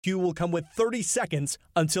Cue will come with 30 seconds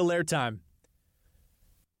until airtime.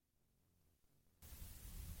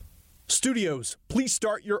 Studios, please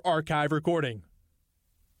start your archive recording.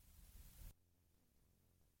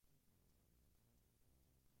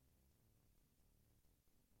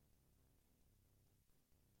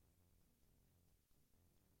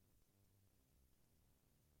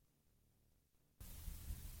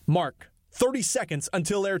 Mark, 30 seconds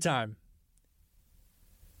until airtime.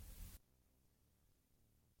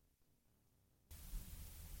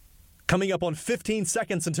 Coming up on 15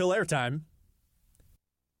 seconds until airtime.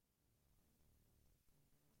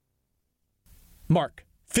 Mark,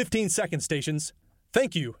 15 seconds, stations.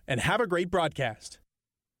 Thank you, and have a great broadcast.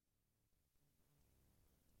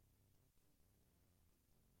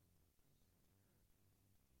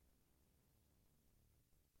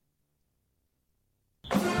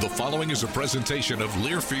 The following is a presentation of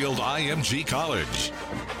Learfield IMG College.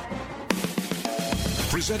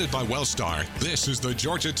 Presented by Wellstar, this is the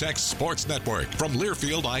Georgia Tech Sports Network from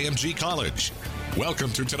Learfield IMG College.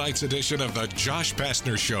 Welcome to tonight's edition of the Josh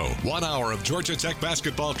Pastner Show. 1 hour of Georgia Tech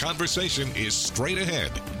basketball conversation is straight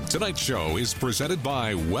ahead. Tonight's show is presented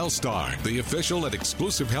by Wellstar, the official and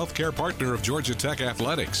exclusive healthcare partner of Georgia Tech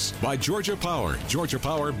Athletics. By Georgia Power. Georgia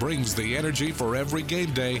Power brings the energy for every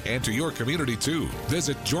game day and to your community too.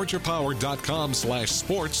 Visit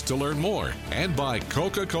georgiapower.com/sports to learn more. And by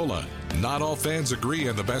Coca-Cola. Not all fans agree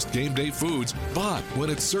on the best game day foods, but when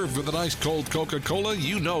it's served with an ice cold Coca-Cola,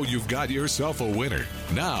 you know you've got yourself a winner.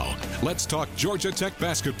 Now, let's talk Georgia Tech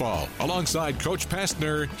basketball. Alongside Coach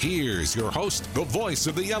Pastner, here's your host, the voice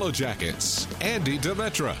of the Yellow Jackets, Andy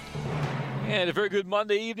Demetra. And a very good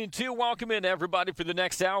Monday evening, too. Welcome in, everybody, for the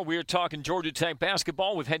next hour. We are talking Georgia Tech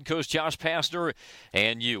basketball with head coach Josh Pastner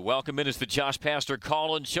and you. Welcome in. It's the Josh Pastner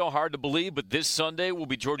call-in show. Hard to believe, but this Sunday will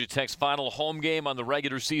be Georgia Tech's final home game on the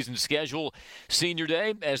regular season schedule. Senior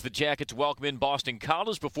Day, as the Jackets welcome in Boston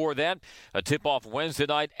College. Before that, a tip-off Wednesday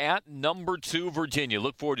night at number 2 Virginia.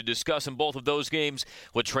 Look forward to discussing both of those games.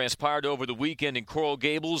 What transpired over the weekend in Coral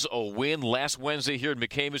Gables, a win last Wednesday here in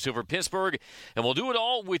McCamish over Pittsburgh. And we'll do it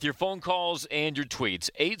all with your phone calls and your tweets.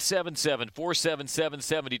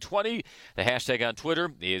 877-477-7020. The hashtag on Twitter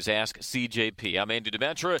is AskCJP. I'm Andy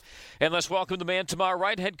Demetra, and let's welcome the man to my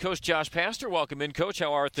right, head coach Josh Pastner. Welcome in, Coach.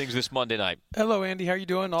 How are things this Monday night? Hello, Andy. How you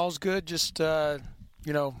doing? All's good. Just, rather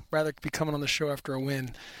be coming on the show after a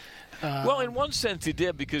win. Well, in one sense you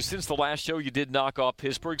did, because since the last show you did knock off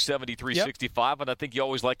Pittsburgh 73-65, and I think you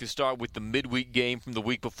always like to start with the midweek game from the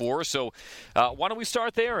week before. So why don't we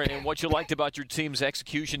start there and what you liked about your team's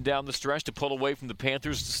execution down the stretch to pull away from the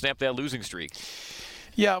Panthers to snap that losing streak?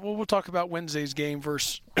 Yeah, well, we'll talk about Wednesday's game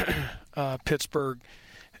versus Pittsburgh.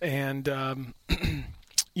 And,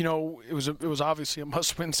 it was obviously a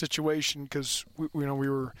must-win situation because, we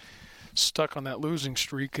were – stuck on that losing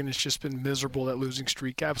streak, and it's just been miserable, that losing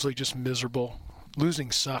streak. Absolutely just miserable.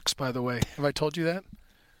 Losing sucks, by the way. Have I told you that?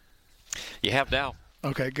 You have now.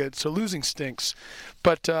 Okay, good. So losing stinks.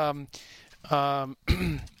 But but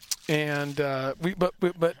the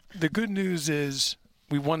good news is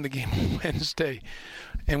we won the game on Wednesday,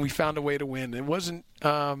 and we found a way to win. It wasn't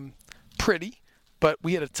pretty, but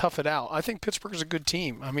we had to tough it out. I think Pittsburgh is a good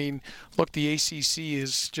team. I mean, look, the ACC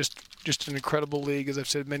is just an incredible league, as I've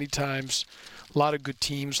said many times. A lot of good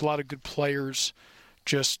teams, a lot of good players.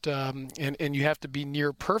 And you have to be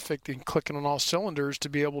near perfect and clicking on all cylinders to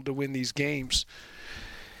be able to win these games.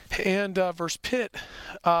 And versus Pitt,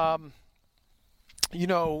 it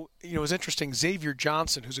was interesting. Xavier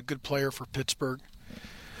Johnson, who's a good player for Pittsburgh,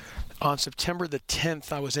 on September the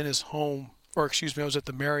 10th, I was in his home. I was at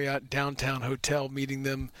the Marriott Downtown Hotel meeting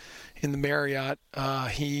them in the Marriott.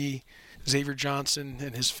 Xavier Johnson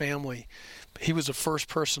and his family, he was the first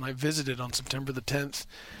person I visited on September the 10th.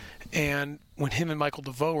 And when him and Michael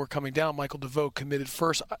DeVoe were coming down, Michael DeVoe committed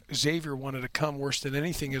first. Xavier wanted to come worse than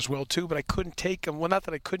anything as well, too, but I couldn't take him. Well, not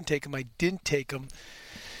that I couldn't take him. I didn't take him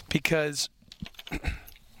because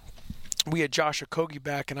we had Josh Okogie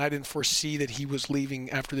back, and I didn't foresee that he was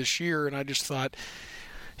leaving after this year, and I just thought,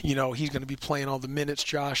 he's going to be playing all the minutes,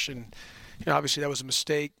 Josh, and obviously that was a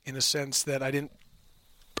mistake in the sense that I didn't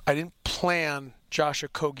plan Josh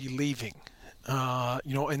Okogie leaving,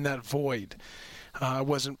 in that void. I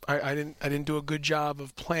didn't do a good job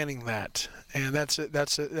of planning that, and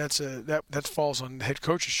that falls on the head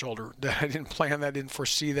coach's shoulder. That I didn't plan that, didn't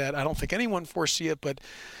foresee that. I don't think anyone foresee it, but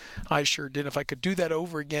I sure did. If I could do that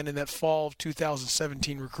over again in that fall of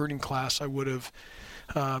 2017 recruiting class, I would have,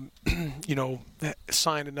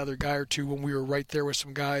 signed another guy or two when we were right there with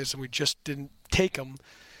some guys, and we just didn't take them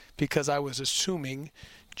because I was assuming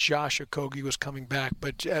Josh Okogie was coming back,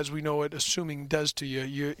 but as we know what assuming does to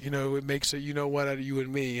you, it makes a out of you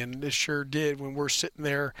and me, and it sure did when we're sitting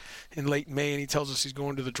there in late May and he tells us he's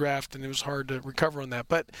going to the draft, and it was hard to recover on that.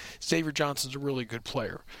 But Xavier Johnson's a really good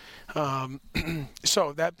player.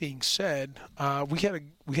 So that being said, we had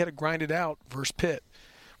to grind it out versus Pitt.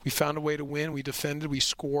 We found a way to win. We defended. We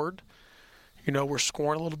scored. We're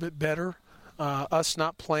scoring a little bit better. Us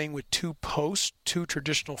not playing with two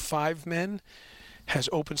traditional 5 men, has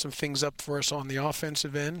opened some things up for us on the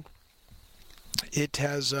offensive end. It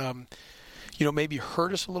has, maybe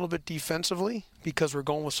hurt us a little bit defensively because we're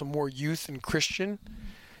going with some more youth and Christian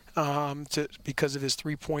because of his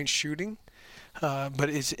 3-point shooting. But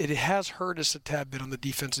it has hurt us a tad bit on the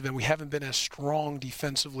defensive end. We haven't been as strong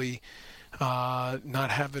defensively,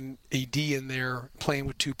 not having AD in there playing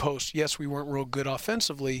with 2 posts. Yes, we weren't real good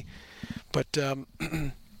offensively, but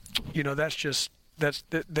that's just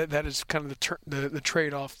that is kind of the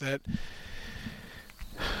trade-off that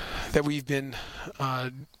we've been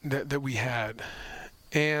that we had,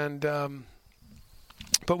 and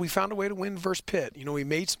but we found a way to win versus Pitt. We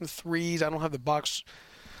made some threes. I don't have the box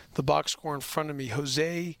score in front of me.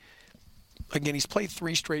 Jose, again, he's played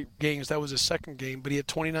 3 straight games. That was his second game, but he had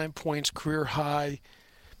 29 points, career high.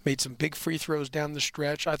 Made some big free throws down the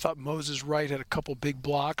stretch. I thought Moses Wright had a couple big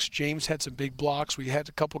blocks. James had some big blocks. We had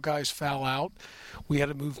a couple guys foul out. We had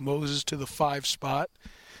to move Moses to the 5 spot.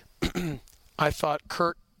 I thought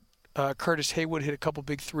Curtis Haywood hit a couple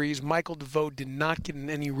big threes. Michael DeVoe did not get in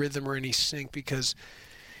any rhythm or any sync because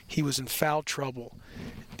he was in foul trouble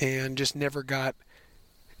and just never got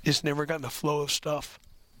in the flow of stuff.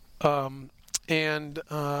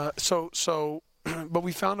 But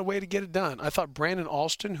we found a way to get it done. I thought Brandon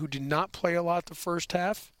Alston, who did not play a lot the first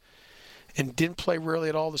half and didn't play really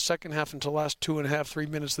at all the second half until the last 2.5, 3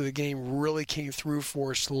 minutes of the game, really came through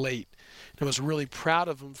for us late. And I was really proud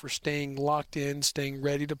of him for staying locked in, staying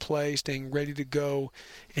ready to play, staying ready to go.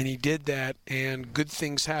 And he did that, and good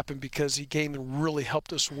things happened because he came and really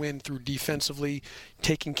helped us win through defensively,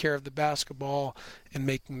 taking care of the basketball and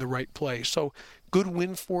making the right play. So good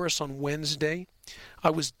win for us on Wednesday. I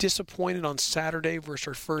was disappointed on Saturday versus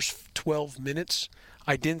our first 12 minutes.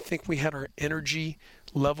 I didn't think we had our energy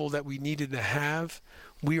level that we needed to have.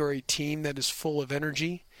 We are a team that is full of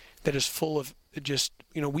energy, that is full of just,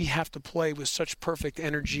 we have to play with such perfect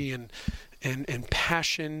energy and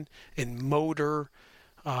passion and motor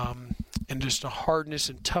and just a hardness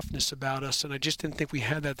and toughness about us. And I just didn't think we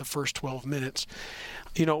had that the first 12 minutes.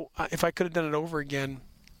 If I could have done it over again,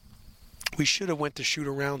 we should have went to shoot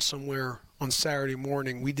around somewhere on Saturday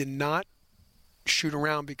morning. We did not shoot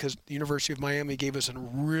around because the University of Miami gave us a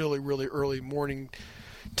really, really early morning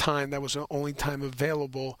time. That was the only time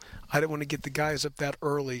available. I didn't want to get the guys up that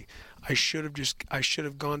early. I should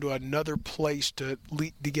have gone to another place to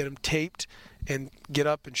get them taped and get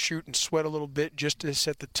up and shoot and sweat a little bit just to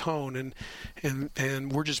set the tone.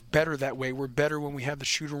 And we're just better that way. We're better when we have the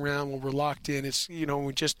shoot around, when we're locked in. It's we had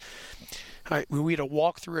a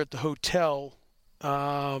walkthrough at the hotel.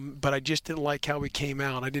 But I just didn't like how we came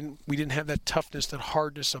out. We didn't have that toughness, that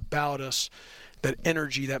hardness about us, that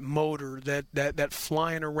energy, that motor, that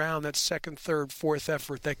flying around, that second, third, fourth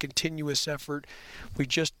effort, that continuous effort. We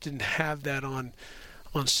just didn't have that on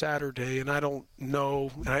Saturday. And I don't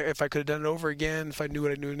know if I could have done it over again. If I knew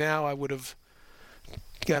what I knew now, I would have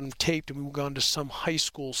got them taped and we would have gone to some high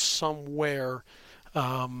school somewhere,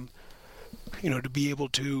 to be able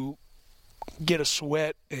to get a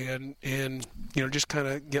sweat and just kind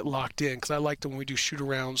of get locked in, because I like when we do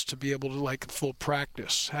shoot-arounds to be able to, like full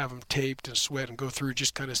practice, have them taped and sweat and go through. It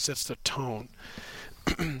just kind of sets the tone.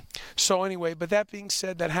 So anyway, but that being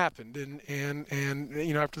said, that happened, and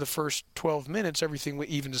after the first 12 minutes, everything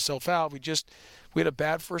evened itself out. We had a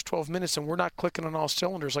bad first 12 minutes, and we're not clicking on all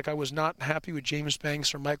cylinders. Like, I was not happy with James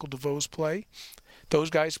Banks or Michael DeVoe's play. Those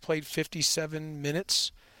guys played 57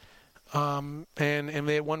 minutes. And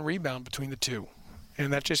they had 1 rebound between the two,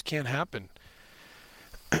 and that just can't happen.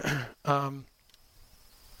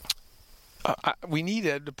 We need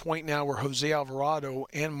at the point now where Jose Alvarado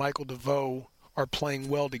and Michael DeVoe are playing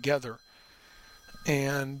well together,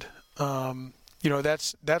 and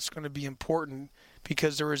that's going to be important,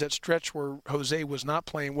 because there was that stretch where Jose was not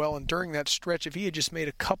playing well, and during that stretch, if he had just made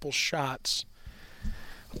a couple shots,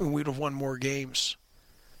 we'd have won more games.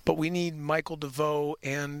 But we need Michael DeVoe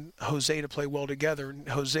and Jose to play well together.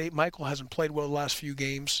 Michael hasn't played well the last few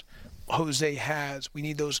games. Jose has. We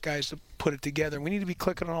need those guys to put it together. We need to be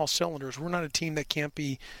clicking on all cylinders. We're not a team that can't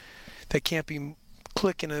be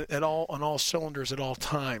clicking at all on all cylinders at all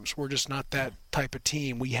times. We're just not that type of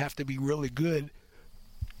team. We have to be really good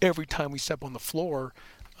every time we step on the floor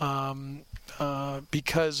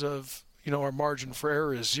because of, our margin for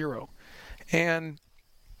error is 0. And,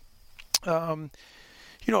 a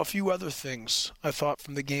few other things I thought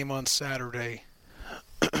from the game on Saturday.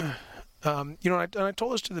 And I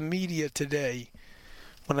told this to the media today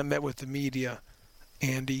when I met with the media,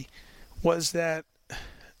 Andy, was that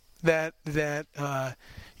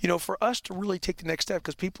for us to really take the next step,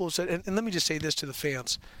 because people have said, and let me just say this to the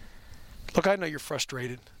fans. Look, I know you're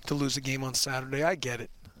frustrated to lose the game on Saturday. I get it.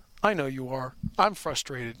 I know you are. I'm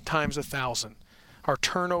frustrated times 1,000. Our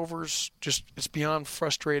turnovers, it's beyond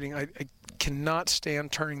frustrating. I cannot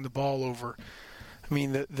stand turning the ball over. I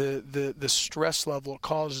mean, the stress level it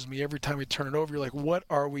causes me every time we turn it over. You're like, what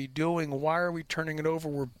are we doing? Why are we turning it over?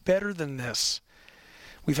 We're better than this.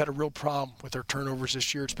 We've had a real problem with our turnovers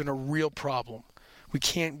this year. It's been a real problem. We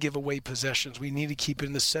can't give away possessions. We need to keep it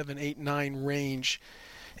in the 7, 8, 9 range.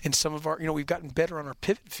 And some of our, we've gotten better on our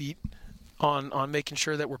pivot feet on making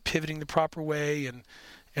sure that we're pivoting the proper way and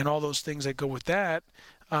all those things that go with that.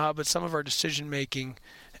 But some of our decision making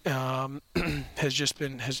has just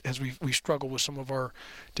been we struggle with some of our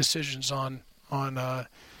decisions on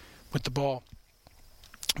with the ball.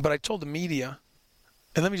 But I told the media,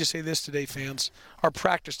 and let me just say this today, fans. Our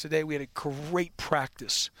practice today, we had a great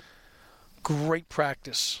practice. Great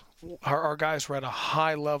practice. Our guys were at a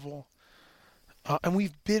high level, and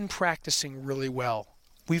we've been practicing really well.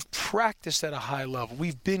 We've practiced at a high level.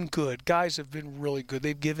 We've been good. Guys have been really good.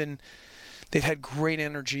 They've had great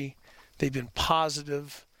energy. They've been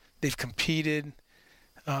positive. They've competed.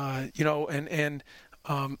 I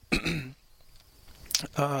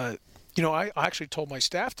actually told my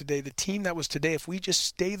staff today, the team that was today, if we just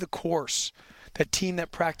stay the course, that team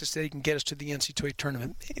that practiced today can get us to the NCAA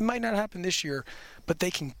tournament. It might not happen this year, but they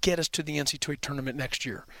can get us to the NCAA tournament next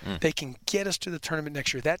year. They can get us to the tournament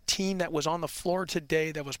next year. That team that was on the floor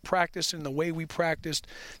today, that was practicing the way we practiced,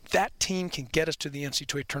 that team can get us to the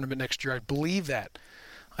NCAA tournament next year. I believe that.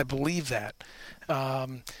 We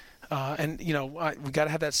got to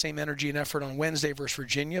have that same energy and effort on Wednesday versus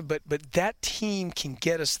Virginia, but that team can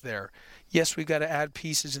get us there. Yes, we've got to add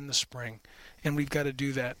pieces in the spring, and we've got to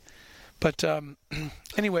do that. But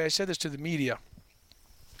anyway, I said this to the media,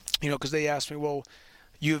 because they asked me, well,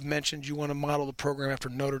 you have mentioned you want to model the program after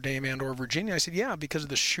Notre Dame and or Virginia. I said, yeah, because of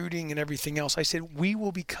the shooting and everything else. I said, we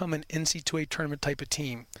will become an NCAA tournament type of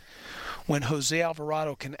team when Jose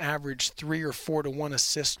Alvarado can average 3 or 4 to 1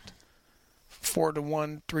 assist, 4 to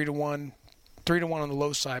 1, 3 to 1, 3 to 1 on the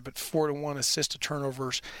low side, but 4 to 1 assist to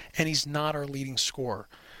turnovers, and he's not our leading scorer.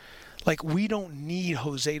 Like, we don't need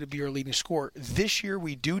Jose to be our leading scorer. This year,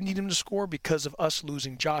 we do need him to score because of us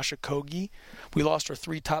losing Josh Okogie. We lost our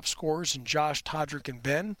 3 top scorers in Josh, Todrick, and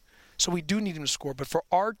Ben. So we do need him to score. But for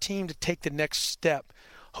our team to take the next step,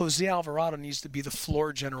 Jose Alvarado needs to be the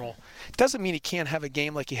floor general. It doesn't mean he can't have a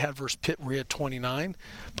game like he had versus Pitt where he had 29.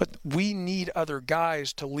 But we need other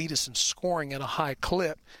guys to lead us in scoring at a high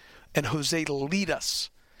clip, and Jose to lead us.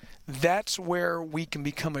 That's where we can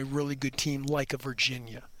become a really good team like a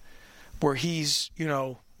Virginia, where he's,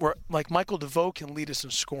 where like Michael DeVoe can lead us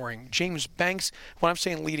in scoring. James Banks, when I'm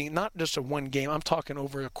saying leading, not just a one game, I'm talking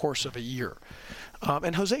over the course of a year.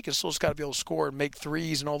 And Jose can still got to be able to score and make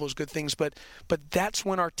threes and all those good things, but that's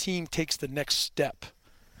when our team takes the next step.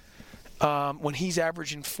 When he's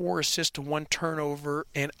averaging 4 assists to 1 turnover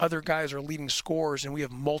and other guys are leading scorers and we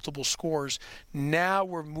have multiple scores, now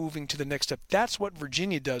we're moving to the next step. That's what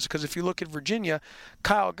Virginia does, because if you look at Virginia,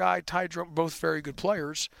 Kyle Guy, Ty Jerome, both very good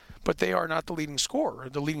players, but they are not the leading scorer.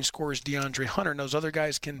 The leading scorer is DeAndre Hunter, and those other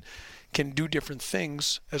guys can do different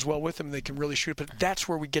things as well with them. They can really shoot, but that's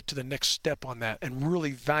where we get to the next step on that and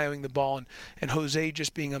really valuing the ball and Jose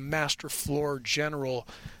just being a master floor general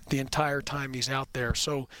the entire time he's out there.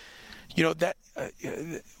 So, that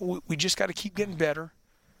we just got to keep getting better.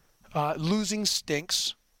 Losing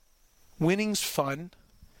stinks. Winning's fun.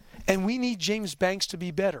 And we need James Banks to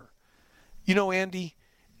be better. Andy,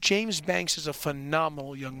 James Banks is a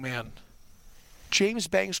phenomenal young man. James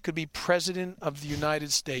Banks could be President of the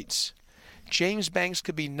United States. James Banks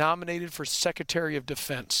could be nominated for Secretary of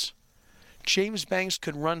Defense. James Banks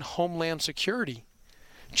could run Homeland Security.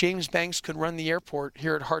 James Banks could run the airport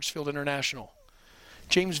here at Hartsfield International.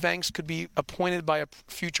 James Banks could be appointed by a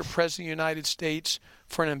future president of the United States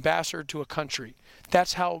for an ambassador to a country.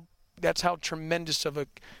 That's how tremendous of a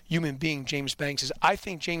human being James Banks is. I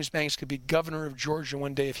think James Banks could be governor of Georgia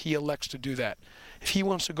one day if he elects to do that. If he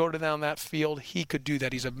wants to go down that field, he could do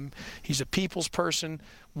that. He's a people's person,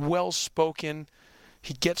 well-spoken.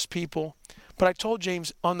 He gets people. But I told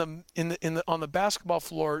James on the basketball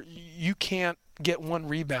floor, you can't get 1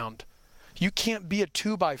 rebound. You can't be a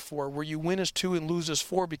 2x4 where you win as 2 and lose as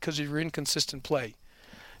 4 because of your inconsistent play.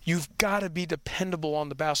 You've got to be dependable on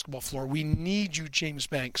the basketball floor. We need you, James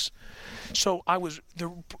Banks. So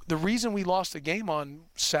the reason we lost the game on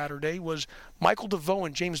Saturday was Michael DeVoe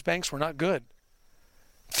and James Banks were not good.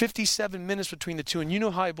 57 minutes between the two, and you know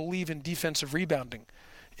how I believe in defensive rebounding,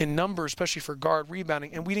 in numbers, especially for guard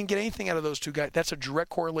rebounding, and we didn't get anything out of those two guys. That's a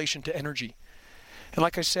direct correlation to energy. And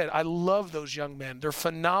like I said, I love those young men. They're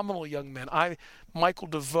phenomenal young men. Michael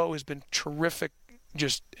DeVoe has been terrific,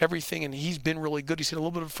 just everything, and he's been really good. He's hit a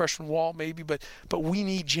little bit of a freshman wall maybe, but we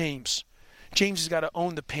need James. James has got to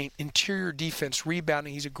own the paint, interior defense,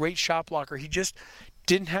 rebounding. He's a great shot blocker. He just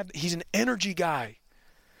didn't have – he's an energy guy.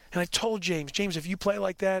 And I told James, if you play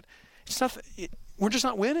like that, we're just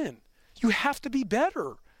not winning. You have to be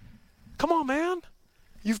better. Come on, man.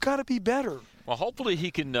 You've got to be better. Well, hopefully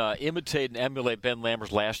he can imitate and emulate Ben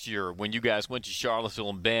Lammers last year when you guys went to Charlottesville,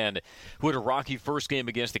 and Ben, who had a rocky first game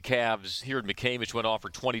against the Cavs here at McCamish, went off for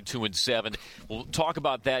 22-7. We'll talk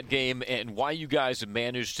about that game and why you guys have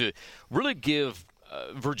managed to really give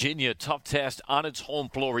Virginia a tough test on its home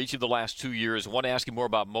floor each of the last 2 years. I want to ask you more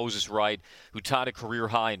about Moses Wright, who tied a career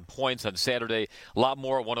high in points on Saturday. A lot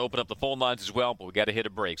more. I want to open up the phone lines as well, but we got to hit a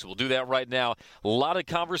break. So we'll do that right now. A lot of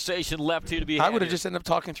conversation left here to be had. I would have just ended up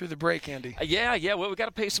talking through the break, Andy. Yeah. Well, we got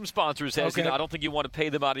to pay some sponsors. As you know, I don't think you want to pay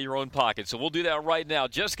them out of your own pocket. So we'll do that right now.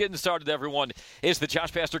 Just getting started, everyone. It's the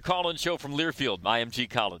Josh Pastner Call-In Show from Learfield, IMG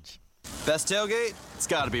College. Best tailgate? It's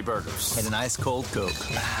gotta be burgers. And an ice cold Coke.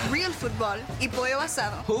 Real football y pollo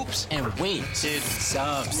asado. Hoops and wings. Dude,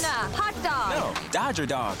 subs. Nah, hot dog. No, Dodger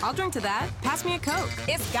dog. I'll drink to that. Pass me a Coke.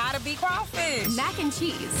 It's gotta be crawfish. Mac and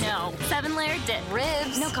cheese. No. 7-layer dip.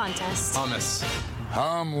 Ribs. No contest. Hummus.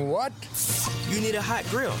 What? You need a hot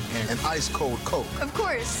grill. An ice cold Coke. Of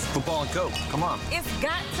course. Football and Coke. Come on. It's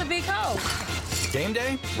got to be Coke. Game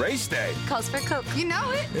day? Race day. Calls for Coke. You know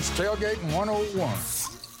it. It's Tailgating 101.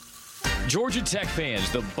 Georgia Tech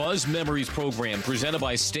fans, the Buzz Memories program presented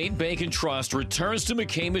by State Bank and Trust returns to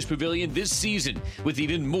McCamish Pavilion this season with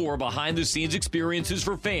even more behind-the-scenes experiences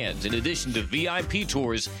for fans, in addition to VIP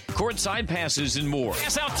tours, courtside passes, and more.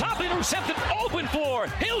 Pass out top, intercepted, open floor.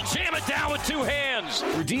 He'll jam it down with two hands.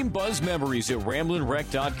 Redeem Buzz Memories at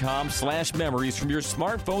RamblinWreck.com/memories from your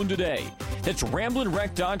smartphone today. That's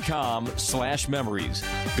RamblinWreck.com/memories.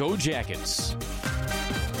 Go Jackets.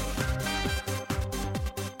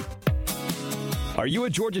 Are you a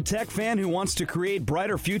Georgia Tech fan who wants to create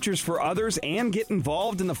brighter futures for others and get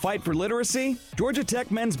involved in the fight for literacy? Georgia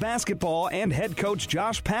Tech men's basketball and head coach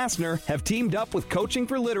Josh Pastner have teamed up with Coaching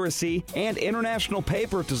for Literacy and International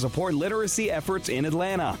Paper to support literacy efforts in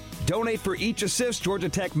Atlanta. Donate for each assist Georgia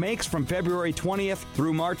Tech makes from February 20th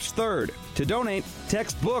through March 3rd. To donate,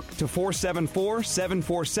 text BOOK to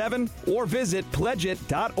 474-747 or visit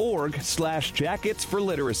pledgeit.org/jackets for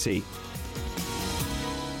literacy.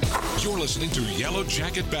 You're listening to Yellow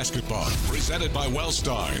Jacket Basketball, presented by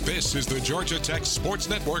Wellstar. This is the Georgia Tech Sports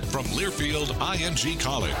Network from Learfield IMG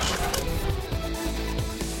College.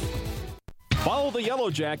 Follow the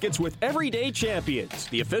Yellow Jackets with Everyday Champions,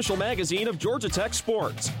 the official magazine of Georgia Tech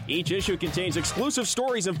sports. Each issue contains exclusive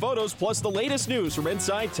stories and photos, plus the latest news from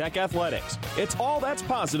inside Tech athletics. It's all that's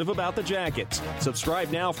positive about the Jackets.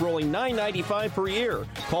 Subscribe now for only $9.95 per year.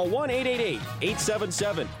 Call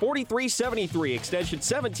 1-888-877-4373, extension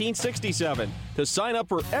 1767, to sign up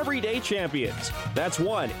for Everyday Champions. That's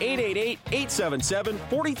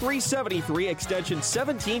 1-888-877-4373, extension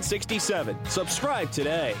 1767. Subscribe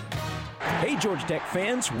today. Hey, Georgia Tech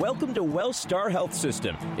fans, welcome to Wellstar Health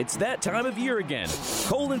System. It's that time of year again.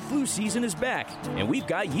 Cold and flu season is back, and we've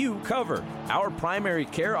got you covered. Our primary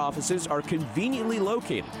care offices are conveniently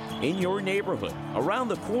located in your neighborhood, around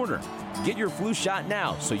the corner. Get your flu shot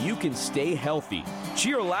now so you can stay healthy.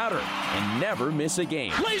 Cheer louder and never miss a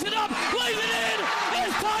game. Blaze it up! Blaze it in!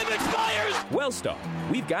 As time expires! Wellstar,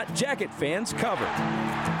 we've got Jacket fans covered.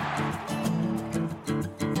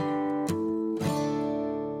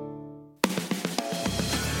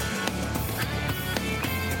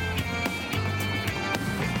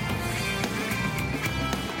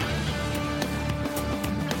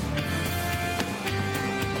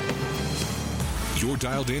 You're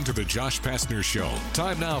dialed into the Josh Pastner Show.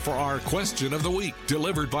 Time now for our Question of the Week,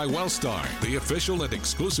 delivered by Wellstar, the official and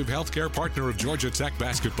exclusive healthcare partner of Georgia Tech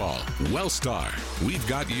basketball. Wellstar, we've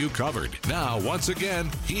got you covered. Now, once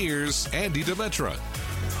again, here's Andy Demetra.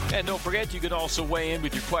 And don't forget, you can also weigh in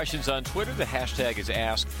with your questions on Twitter. The hashtag is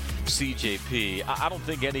AskCJP. I don't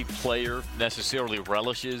think any player necessarily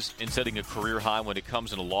relishes in setting a career high when it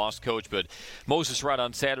comes in a loss, Coach. But Moses Wright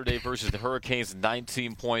on Saturday versus the Hurricanes,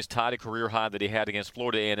 19 points, tied a career high that he had against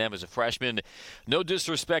Florida A&M as a freshman. No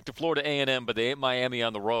disrespect to Florida A&M, but they ate Miami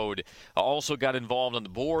on the road. Also got involved on the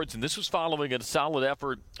boards, and this was following a solid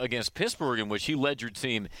effort against Pittsburgh in which he led your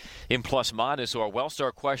team in plus-minus. So our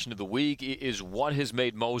Wellstar question of the week is, what has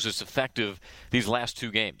made Moses effective these last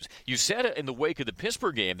two games? You said in the wake of the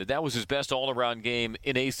Pittsburgh game that was his best all-around game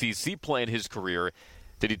in ACC play in his career.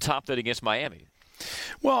 Did he top that against Miami?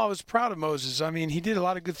 Well, I was proud of Moses. I mean, he did a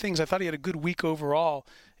lot of good things. I thought he had a good week overall.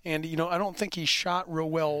 And, I don't think he shot real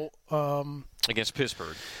well against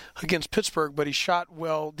Pittsburgh. But he shot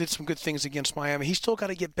well, did some good things against Miami. He's still got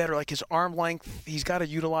to get better. Like his arm length, he's got to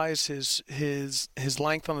utilize his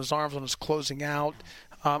length on his arms on his closing out.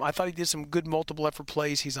 I thought he did some good multiple effort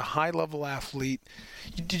plays. He's a high-level athlete.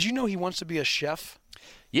 Did you know he wants to be a chef?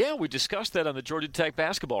 Yeah, we discussed that on the Georgia Tech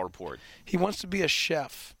basketball report. He wants to be a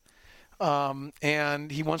chef.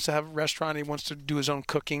 And he wants to have a restaurant. He wants to do his own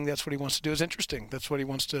cooking. That's what he wants to do. It's interesting. That's what he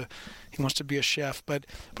wants to. He wants to be a chef. But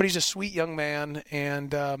he's a sweet young man,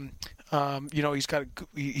 and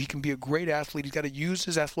he can be a great athlete. He's got to use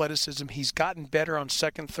his athleticism. He's gotten better on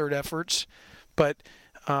second, third efforts, but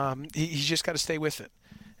he's just got to stay with it.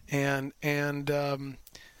 And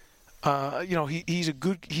he's a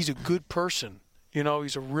good person.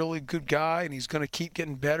 He's a really good guy, and he's going to keep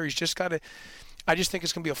getting better. He's just got to. I just think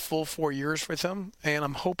it's going to be a full 4 years with him, and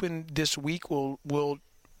I'm hoping this week will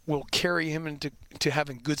carry him into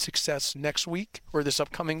having good success next week or this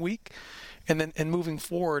upcoming week, and moving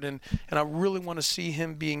forward. And I really want to see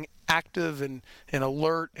him being active and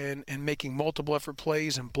alert and making multiple effort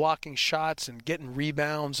plays and blocking shots and getting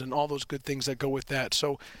rebounds and all those good things that go with that.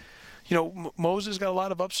 So, Moses got a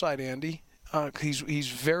lot of upside, Andy. He's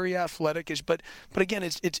very athletic, but again,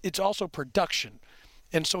 it's also production.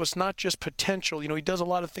 And so it's not just potential. He does a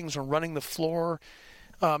lot of things on running the floor.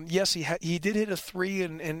 Yes, he did hit a three,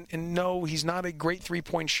 and no, he's not a great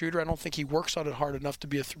three-point shooter. I don't think he works on it hard enough to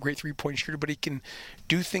be a great three-point shooter, but he can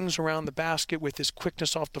do things around the basket with his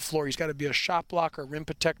quickness off the floor. He's got to be a shot blocker, a rim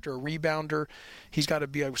protector, a rebounder. He's got to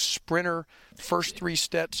be a sprinter, first three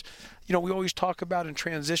steps. We always talk about in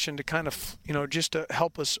transition to kind of, just to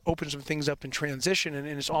help us open some things up in transition, and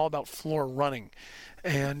it's all about floor running.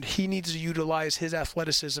 And he needs to utilize his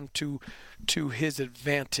athleticism to his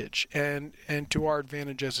advantage and to our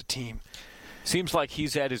advantage as a team. Seems like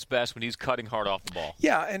he's at his best when he's cutting hard off the ball.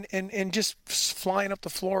 Yeah, and just flying up the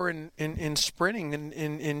floor and sprinting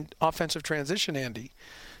in offensive transition, Andy.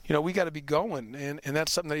 We got to be going, and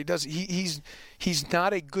that's something that he does. He's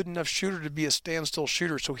not a good enough shooter to be a standstill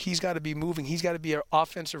shooter, so he's got to be moving. He's got to be an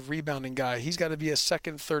offensive rebounding guy. He's got to be a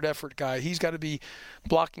second, third effort guy. He's got to be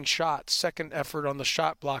blocking shots, second effort on the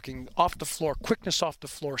shot blocking, off the floor, quickness off the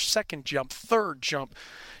floor, second jump, third jump,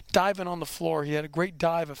 diving on the floor. He had a great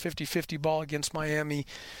dive, a 50-50 ball against Miami.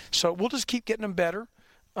 So we'll just keep getting him better,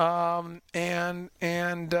 and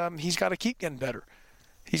he's got to keep getting better.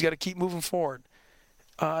 He's got to keep moving forward.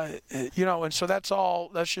 And so that's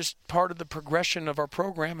just part of the progression of our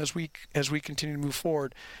program as we continue to move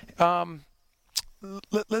forward.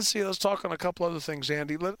 Let's talk on a couple other things,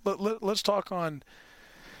 Andy. Let's talk on,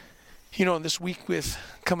 this week with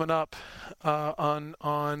coming up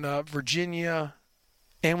on Virginia,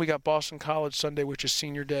 and we got Boston College Sunday, which is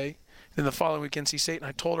senior day. Then the following week, NC State, and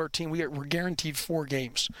I told our team we're guaranteed 4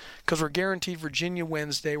 games because we're guaranteed Virginia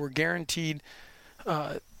Wednesday, we're guaranteed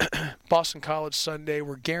Boston College Sunday,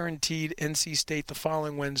 we're guaranteed NC State the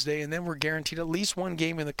following Wednesday, and then we're guaranteed at least one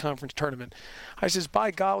game in the conference tournament. I says,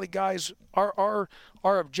 by golly, guys, our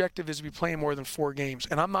objective is to be playing more than 4 games,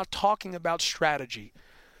 and I'm not talking about strategy.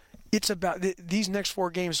 It's about these next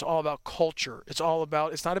 4 games. It's all about culture. It's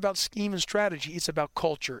not about scheme and strategy. It's about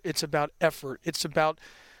culture. It's about effort. It's about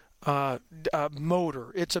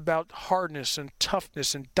motor. It's about hardness and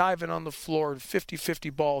toughness and diving on the floor and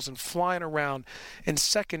 50-50 balls and flying around and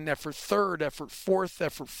second effort, third effort, fourth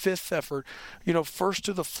effort, fifth effort, first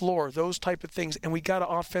to the floor, those type of things. And we got to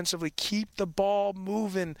offensively keep the ball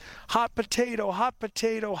moving. Hot potato, hot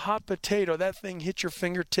potato, hot potato. That thing hits your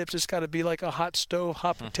fingertips. It's got to be like a hot stove,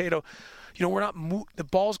 hot potato. The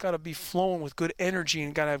ball's got to be flowing with good energy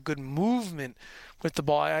and got to have good movement with the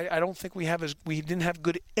ball. I don't think we didn't have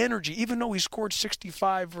good energy, even though we scored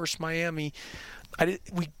 65 versus Miami.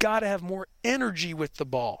 We got to have more energy with the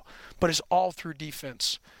ball, but it's all through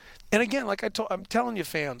defense. And again, like I'm telling you,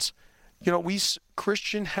 fans,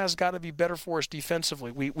 Christian has got to be better for us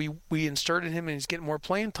defensively. We inserted him, and he's getting more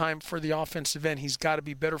playing time for the offensive end. He's got to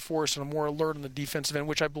be better for us and more alert on the defensive end,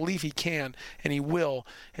 which I believe he can and he will,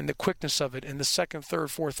 and the quickness of it and the second,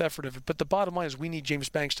 third, fourth effort of it. But the bottom line is we need James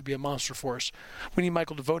Banks to be a monster for us. We need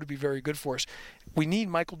Michael DeVoe to be very good for us. We need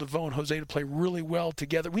Michael DeVoe and Jose to play really well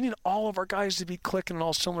together. We need all of our guys to be clicking on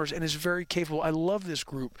all cylinders, and is very capable. I love this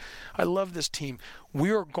group. I love this team.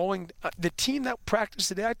 We are going the team that practiced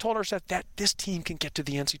today, I told ourselves that this team can get to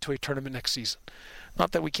the NCAA tournament next season.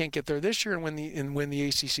 Not that we can't get there this year and win the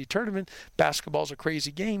ACC tournament. Basketball's a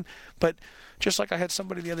crazy game, but just like I had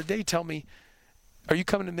somebody the other day tell me, "Are you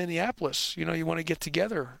coming to Minneapolis? You want to get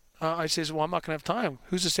together?" I says, "Well, I'm not going to have time.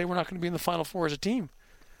 Who's to say we're not going to be in the Final Four as a team?"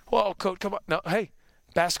 Well, coach, come on. No, hey,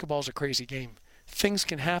 basketball's a crazy game. Things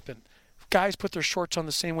can happen. Guys put their shorts on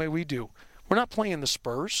the same way we do. We're not playing the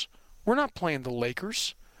Spurs. We're not playing the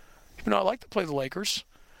Lakers. I like to play the Lakers,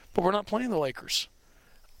 but we're not playing the Lakers.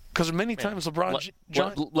 Because many times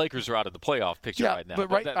Lakers are out of the playoff picture right now. But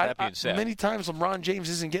that being said, many times LeBron James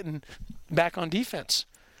isn't getting back on defense.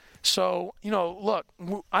 So, look,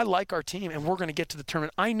 I like our team, and we're going to get to the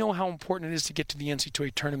tournament. I know how important it is to get to the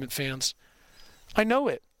NCAA tournament, fans. I know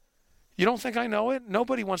it. You don't think I know it?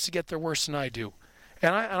 Nobody wants to get there worse than I do.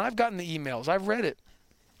 And I've gotten the emails. I've read it.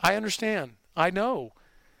 I understand. I know.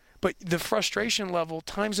 But the frustration level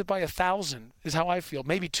times it by 1,000 is how I feel.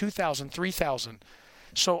 Maybe 2,000, 3,000.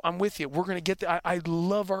 So I'm with you. We're going to get there. I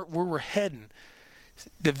love where we're heading.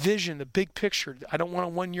 The vision, the big picture. I don't want a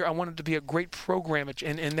 1 year. I want it to be a great program.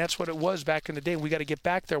 And that's what it was back in the day. We got to get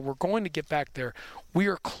back there. We're going to get back there. We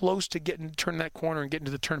are close to turning that corner and getting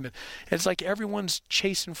to the tournament. It's like everyone's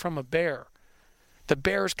chasing from a bear. The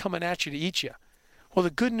bear is coming at you to eat you. Well, the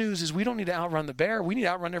good news is we don't need to outrun the bear. We need to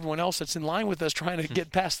outrun everyone else that's in line with us trying to get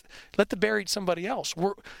past. Let the bear eat somebody else.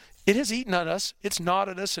 It has eaten at us. It's gnawed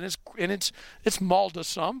at us, and it's mauled us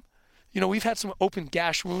some. We've had some open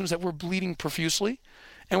gash wounds that we're bleeding profusely,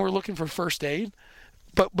 and we're looking for first aid.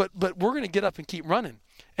 But we're going to get up and keep running,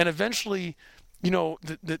 and eventually,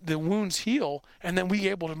 the wounds heal, and then we're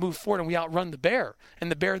able to move forward, and we outrun the bear. And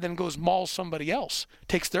the bear then goes mauls somebody else,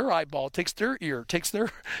 takes their eyeball, takes their ear, takes their,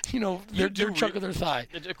 their chunk of their thigh.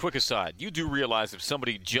 A quick aside, you do realize if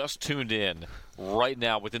somebody just tuned in right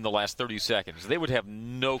now within the last 30 seconds, they would have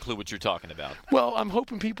no clue what you're talking about. Well, I'm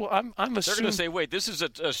hoping people, I'm assuming. They're going to say, wait, this is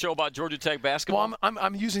a show about Georgia Tech basketball? Well,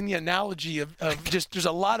 I'm using the analogy of just there's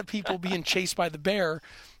a lot of people being chased by the bear,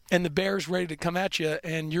 and the bear's ready to come at you,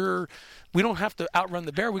 and we don't have to outrun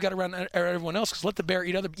the bear. We got to run everyone else because let the bear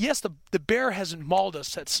eat other. Yes, the bear hasn't mauled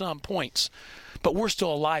us at some points, but we're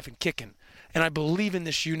still alive and kicking. And I believe in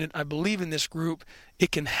this unit. I believe in this group.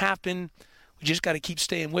 It can happen. We just got to keep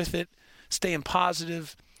staying with it, staying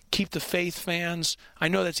positive, keep the faith, fans. I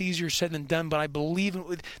know that's easier said than done, but I believe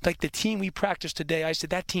in like the team we practiced today. I said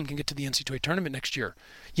that team can get to the NCAA tournament next year.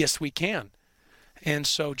 Yes, we can. And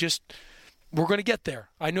so we're going to get there.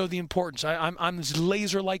 I know the importance. I'm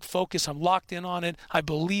laser-like focused. I'm locked in on it. I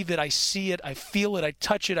believe it. I see it. I feel it. I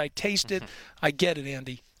touch it. I taste it. I get it,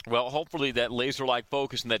 Andy. Well, hopefully that laser-like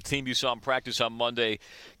focus and that team you saw in practice on Monday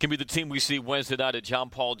can be the team we see Wednesday night at John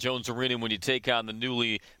Paul Jones Arena when you take on the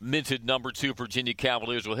newly minted number 2 Virginia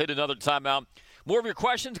Cavaliers. We'll hit another timeout. More of your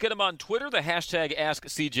questions, get them on Twitter, the hashtag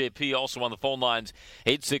AskCJP, also on the phone lines,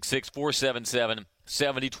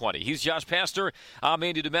 866-477-7020. He's Josh Pastner. I'm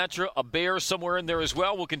Andy Demetra. A bear somewhere in there as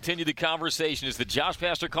well. We'll continue the conversation. It's the Josh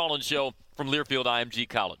Pastner Call-In Show from Learfield IMG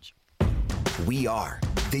College. We are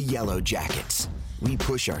the Yellow Jackets. We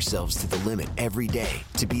push ourselves to the limit every day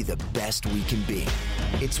to be the best we can be.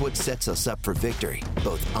 It's what sets us up for victory,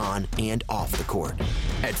 both on and off the court.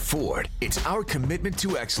 At Ford, it's our commitment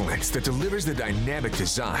to excellence that delivers the dynamic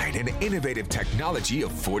design and innovative technology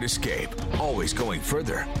of Ford Escape. Always going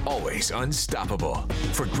further, always unstoppable.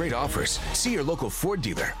 For great offers, see your local Ford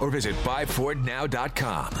dealer or visit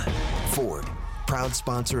buyfordnow.com. Ford, proud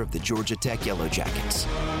sponsor of the Georgia Tech Yellow Jackets.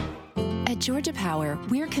 At Georgia Power,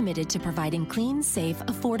 we're committed to providing clean, safe,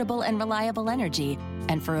 affordable, and reliable energy.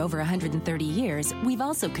 And for over 130 years, we've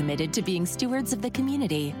also committed to being stewards of the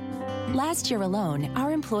community. Last year alone,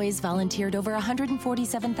 our employees volunteered over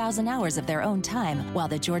 147,000 hours of their own time, while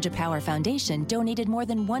the Georgia Power Foundation donated more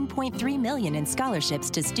than $1.3 million in scholarships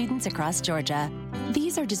to students across Georgia.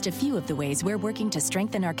 These are just a few of the ways we're working to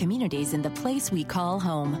strengthen our communities in the place we call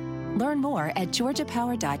home. Learn more at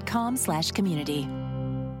georgiapower.com/community.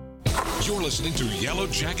 You're listening to Yellow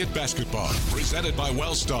Jacket Basketball, presented by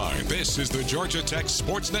Wellstar. This is the Georgia Tech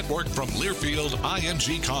Sports Network from Learfield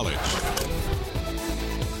IMG College.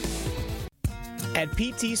 At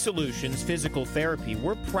PT Solutions Physical Therapy,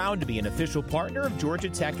 we're proud to be an official partner of Georgia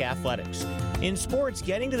Tech Athletics. In sports,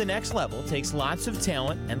 getting to the next level takes lots of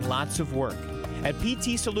talent and lots of work. At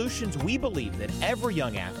PT Solutions, we believe that every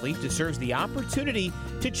young athlete deserves the opportunity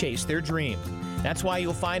to chase their dream. That's why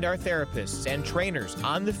you'll find our therapists and trainers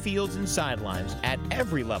on the fields and sidelines at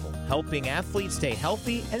every level, helping athletes stay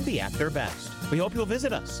healthy and be at their best. We hope you'll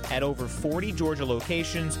visit us at over 40 Georgia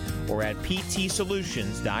locations or at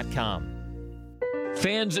ptsolutions.com.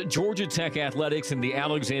 Fans, Georgia Tech Athletics and the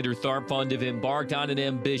Alexander Tharp Fund have embarked on an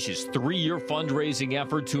ambitious 3-year fundraising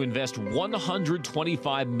effort to invest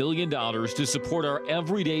 $125 million to support our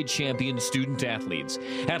everyday champion student athletes.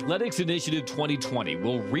 Athletics Initiative 2020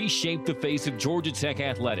 will reshape the face of Georgia Tech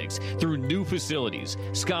athletics through new facilities,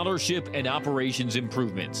 scholarship, and operations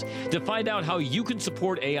improvements. To find out how you can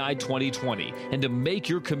support AI 2020 and to make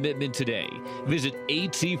your commitment today, visit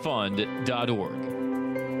atfund.org.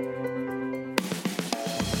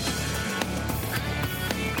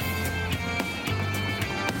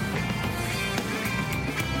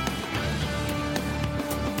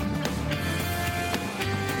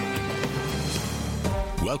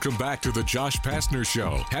 Welcome back to the Josh Pastner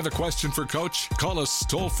Show. Have a question for Coach? Call us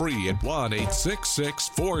toll-free at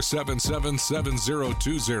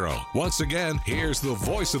 1-866-477-7020. Once again, here's the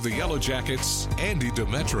voice of the Yellow Jackets, Andy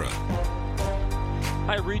Demetra.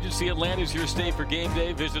 Hyatt Regency Atlanta is your stay for game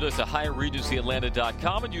day. Visit us at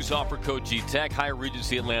HyattRegencyAtlanta.com and use offer code GTech. Hyatt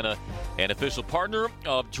Regency Atlanta, an official partner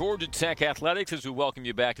of Georgia Tech Athletics, as we welcome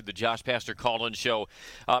you back to the Josh Pastner Call-In Show.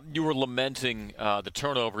 You were lamenting the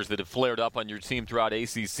turnovers that have flared up on your team throughout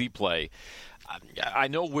ACC play. I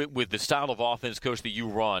know with the style of offense, Coach, that you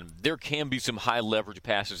run, there can be some high-leverage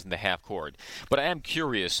passes in the half court. But I am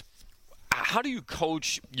curious, how do you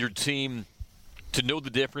coach your team to know the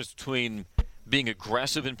difference between being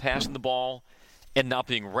aggressive in passing the ball and not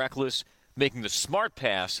being reckless, making the smart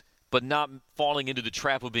pass, but not falling into the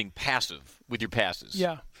trap of being passive with your passes?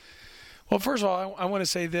 Yeah. Well, first of all, I want to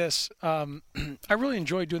say this. I really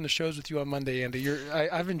enjoy doing the shows with you on Monday, Andy. I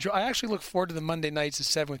actually look forward to the Monday nights at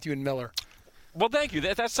 7 with you and Miller. Well, thank you.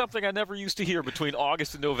 That's something I never used to hear between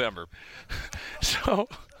August and November. So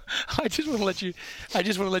I just want to let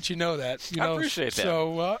you know that. I appreciate that.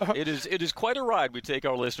 So it is quite a ride we take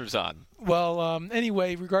our listeners on. Well,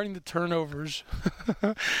 anyway, regarding the turnovers,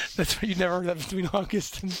 that's what you never heard that between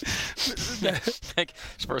August and. It's the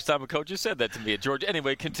first time a coach has said that to me at Georgia.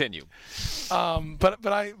 Anyway, continue. But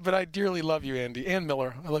I dearly love you, Andy, and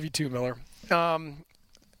Miller. I love you too, Miller.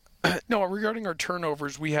 No, regarding our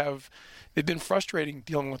turnovers, they've been frustrating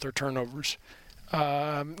dealing with our turnovers.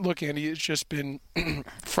 Look, Andy, it's just been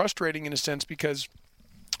frustrating in a sense because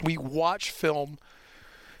we watch film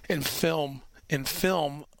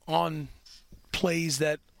on plays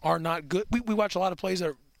that are not good. We watch a lot of plays that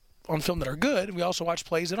are on film that are good, and we also watch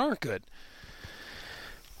plays that aren't good.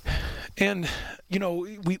 And,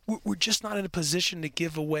 we're just not in a position to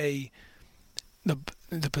give away the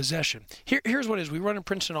possession. Here's what it is. We run a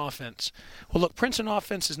Princeton offense. Well, look, Princeton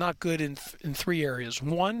offense is not good in 3 areas.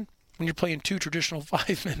 One, when you're playing 2 traditional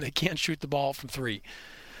 5 men, they can't shoot the ball from 3.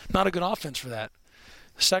 Not a good offense for that.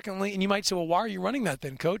 Secondly, and you might say, well, why are you running that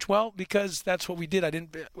then, Coach? Well, because that's what we did.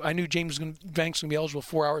 I knew James Banks was going to be eligible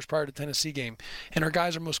 4 hours prior to the Tennessee game, and our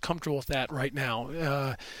guys are most comfortable with that right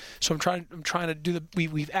now. So I'm trying to do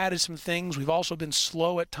we've added some things. We've also been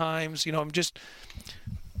slow at times.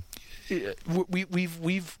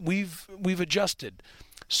 We've adjusted.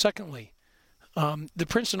 Secondly, the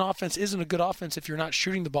Princeton offense isn't a good offense if you're not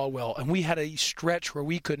shooting the ball well. And we had a stretch where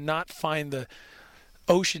we could not find the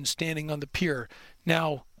ocean standing on the pier.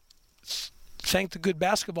 Now, thank the good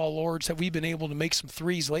basketball lords that we've been able to make some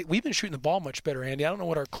threes late. We've been shooting the ball much better, Andy. I don't know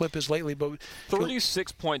what our clip is lately, but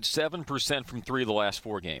 36.7% from 3 of the last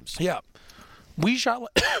 4 games. Yeah. We shot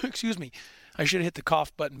excuse me. I should have hit the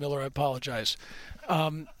cough button, Miller. I apologize.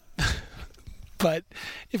 But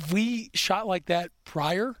if we shot like that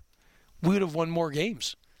prior, we would have won more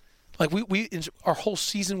games. Like our whole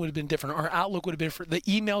season would have been different. Our outlook would have been different. The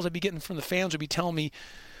emails I'd be getting from the fans would be telling me,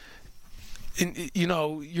 you're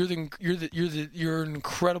an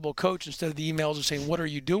incredible coach. Instead of the emails of saying, what are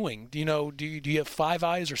you doing? Do you have 5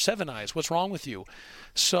 eyes or 7 eyes? What's wrong with you?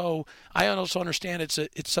 So I also understand it's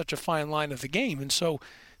such a fine line of the game, and so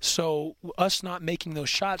us not making those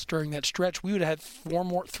shots during that stretch, we would have had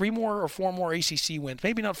 3 more or 4 more ACC wins.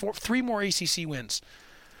 Maybe not 4, 3 more ACC wins.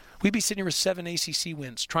 We'd be sitting here with 7 ACC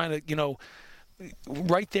wins, trying to,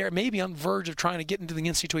 right there, maybe on the verge of trying to get into the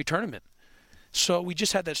NCAA tournament. So we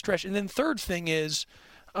just had that stretch. And then third thing is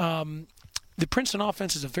the Princeton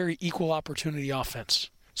offense is a very equal opportunity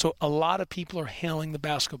offense. So a lot of people are handling the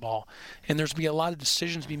basketball, and there's going to be a lot of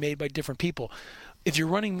decisions to be made by different people. If you're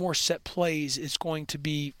running more set plays, it's going to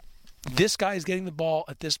be this guy is getting the ball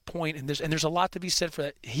at this point, and there's a lot to be said for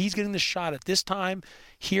that. He's getting the shot at this time,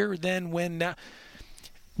 here, then, when, now.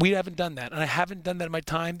 We haven't done that, and I haven't done that in my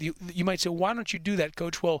time. You might say, why don't you do that,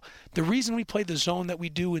 Coach? Well, the reason we play the zone that we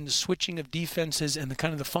do in the switching of defenses and the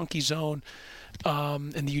kind of the funky zone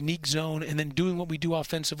and the unique zone, and then doing what we do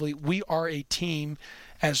offensively, we are a team,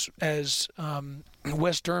 as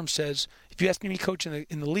Wes Durham says, if you ask any coach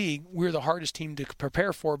in the league, we're the hardest team to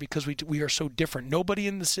prepare for because we are so different. Nobody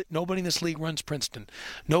in this league runs Princeton.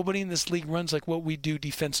 Nobody in this league runs like what we do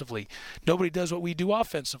defensively. Nobody does what we do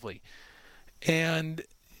offensively. And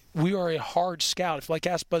we are a hard scout. If, like,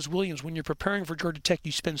 ask Buzz Williams, when you're preparing for Georgia Tech,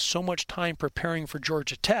 you spend so much time preparing for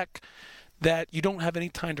Georgia Tech that you don't have any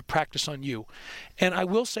time to practice on you. And I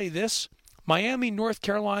will say this, Miami, North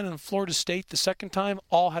Carolina, and Florida State the second time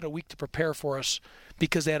all had a week to prepare for us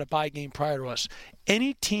because they had a bye game prior to us.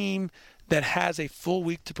 Any team that has a full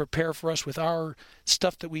week to prepare for us with our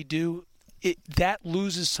stuff that we do, that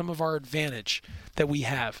loses some of our advantage that we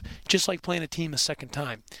have, just like playing a team a second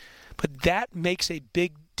time. But that makes a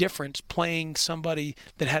big difference playing somebody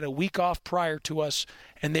that had a week off prior to us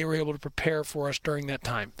and they were able to prepare for us during that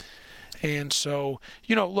time. And so,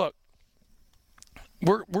 look,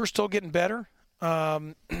 we're still getting better.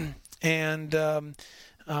 I'm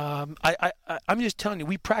just telling you,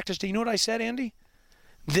 we practiced. You know what I said, Andy?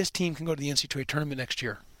 This team can go to the NCAA tournament next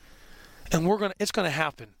year. And it's going to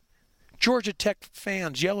happen. Georgia Tech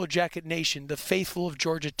fans, Yellow Jacket Nation, the faithful of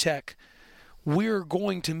Georgia Tech, we're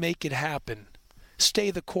going to make it happen.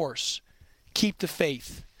 Stay the course. Keep the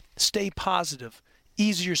faith. Stay positive.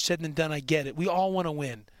 Easier said than done, I get it. We all want to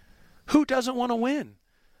win. Who doesn't want to win?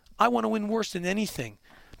 I want to win worse than anything.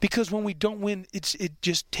 Because when we don't win, it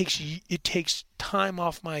takes time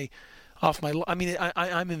off my I mean,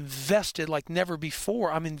 I'm invested like never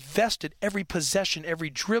before. I'm invested every possession,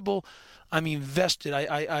 every dribble. I'm invested.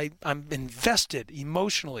 I'm invested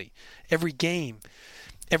emotionally every game,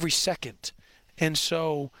 every second. And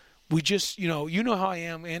so we just, you know how I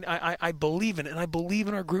am, and I believe in it, and I believe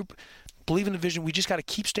in our group, believe in the vision. We just got to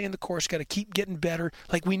keep staying the course, got to keep getting better.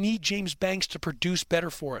 Like, we need James Banks to produce better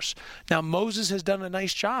for us. Now, Moses has done a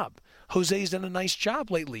nice job. Jose's done a nice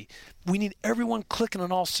job lately. We need everyone clicking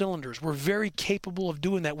on all cylinders. We're very capable of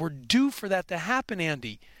doing that. We're due for that to happen,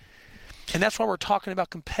 Andy. And that's why we're talking about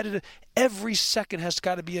competitive. Every second has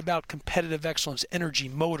got to be about competitive excellence, energy,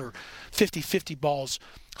 motor, 50-50 balls,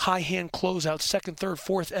 high hand closeout, second, third,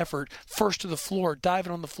 fourth effort, first to the floor,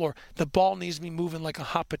 diving on the floor. The ball needs to be moving like a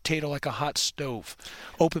hot potato, like a hot stove.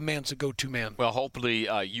 Open man's a go-to man. Well, hopefully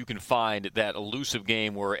you can find that elusive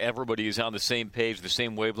game where everybody is on the same page, the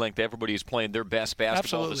same wavelength. Everybody is playing their best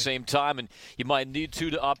basketball at the same time, and you might need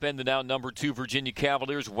to upend the now number 2 Virginia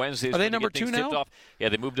Cavaliers. Wednesday. Are they number 2 now? Off. Yeah,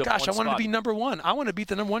 they moved up. Gosh, one I wanted spot. to be number 1. I want to beat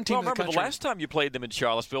the number 1 team in the country. Remember the last time you played them in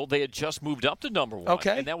Charlottesville, they had just moved up to number 1.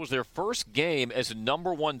 Okay. And that was their first game as a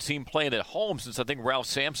number 1 team playing at home since I think Ralph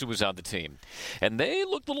Sampson was on the team. And they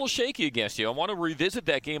looked a little shaky against you. I want to revisit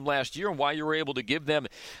that game last year and why you were able to give them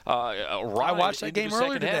a ride. I watched that game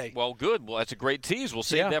earlier today. Half. Well, good. Well, that's a great tease. We'll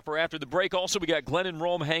save that for after the break. Also, we got Glenn and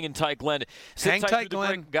Rome hanging tight. Glenn, hang tight,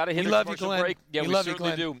 Glenn. Got to hit a commercial break. Yeah, we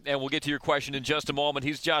certainly do. And we'll get to your question in just a moment.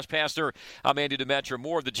 He's Josh Pastner. I'm Andy Demetra.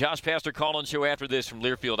 More of the Josh Pastner Call-In Show after this from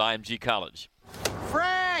Learfield IMG College.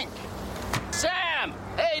 Frank! Sam!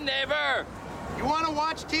 Hey, neighbor! You want to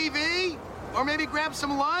watch TV? Or maybe grab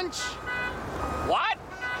some lunch? What?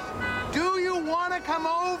 Do you want to come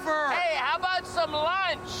over? Hey, how about some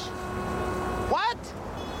lunch? What?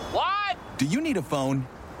 What? Do you need a phone?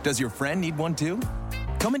 Does your friend need one too?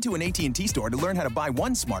 Come into an AT&T store to learn how to buy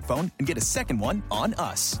one smartphone and get a second one on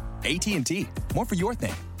us. AT&T. More for your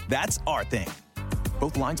thing. That's our thing.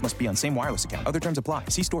 Both lines must be on same wireless account. Other terms apply.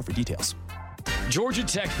 See store for details. Georgia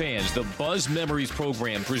Tech fans, the Buzz Memories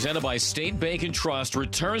program presented by State Bank and Trust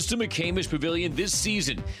returns to McCamish Pavilion this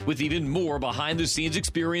season with even more behind-the-scenes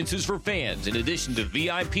experiences for fans, in addition to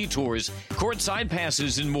VIP tours, courtside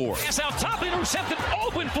passes, and more. Pass out top, intercepted,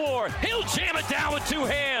 open floor. He'll jam it down with 2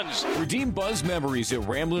 hands. Redeem Buzz Memories at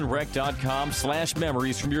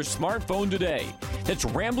RamblinWreck.com/memories from your smartphone today. That's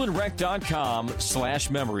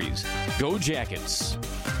RamblinWreck.com/memories. Go Jackets.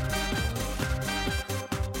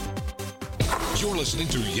 You're listening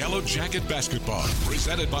to Yellow Jacket Basketball,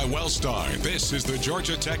 presented by Wellstar. This is the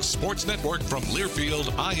Georgia Tech Sports Network from Learfield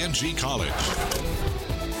IMG College.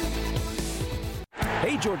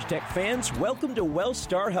 Hey, Georgia Tech fans, welcome to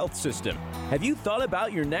Wellstar Health System. Have you thought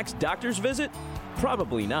about your next doctor's visit?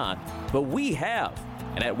 Probably not, but we have.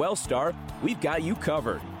 And at Wellstar, we've got you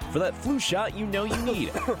covered for that flu shot you know you need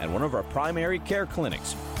at one of our primary care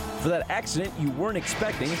clinics. for that accident you weren't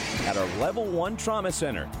expecting at our Level 1 Trauma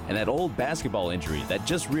Center. And that old basketball injury that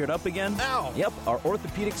just reared up again? Ow! Yep, our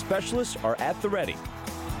orthopedic specialists are at the ready.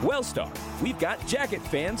 Wellstar, we've got Jacket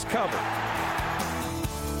fans covered.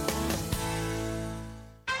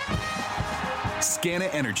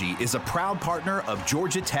 Scana Energy is a proud partner of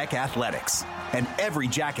Georgia Tech Athletics, and every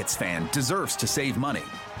Jackets fan deserves to save money.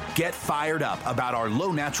 Get fired up about our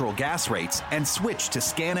low natural gas rates and switch to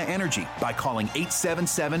Scana Energy by calling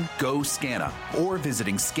 877-GO-SCANA or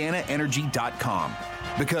visiting scanaenergy.com.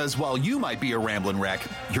 Because while you might be a rambling wreck,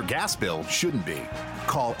 your gas bill shouldn't be.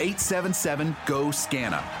 Call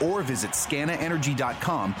 877-GO-SCANA or visit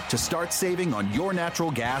scanaenergy.com to start saving on your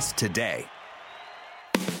natural gas today.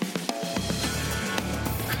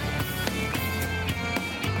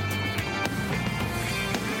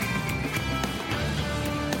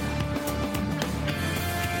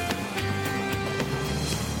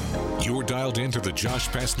 You're dialed into the Josh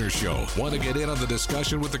Pastner Show. Want to get in on the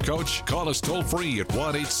discussion with the coach? Call us toll free at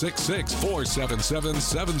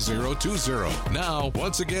 1-866-477-7020. Now,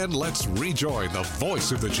 once again, let's rejoin the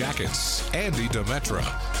voice of the Jackets, Andy Demetra.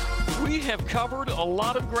 We have covered a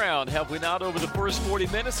lot of ground, have we not, over the first 40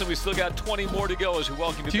 minutes, and we still got 20 more to go as we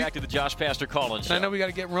welcome you back to the Josh Pastner Call-In Show. I know we got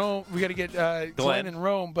to get Rome. We got to get Glenn and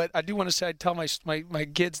Rome, but I do want to say I tell my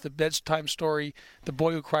kids the bedtime story, The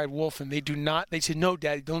Boy Who Cried Wolf, and they do not. They say, "No,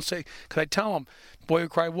 Daddy, don't say." Because I tell them, "Boy Who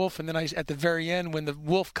Cried Wolf," and then at the very end, when the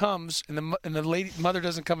wolf comes and the mother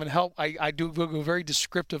doesn't come and help, I go very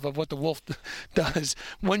descriptive of what the wolf does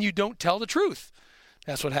when you don't tell the truth.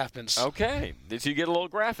 That's what happens. Okay. So you get a little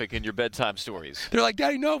graphic in your bedtime stories. They're like,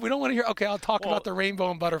 "Daddy, no, we don't want to hear." Okay, I'll talk about the rainbow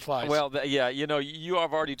and butterflies. Well, yeah, you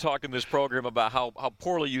have already talked in this program about how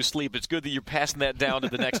poorly you sleep. It's good that you're passing that down to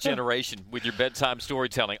the next generation with your bedtime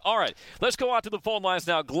storytelling. All right, let's go out to the phone lines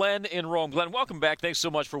now. Glenn in Rome. Glenn, welcome back. Thanks so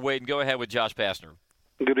much for waiting. Go ahead with Josh Pastner.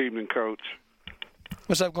 Good evening, Coach.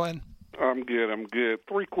 What's up, Glenn? I'm good.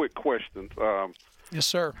 3 quick questions. Yes,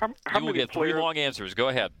 sir. How you will get 3 long answers. Go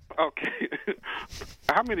ahead. Okay.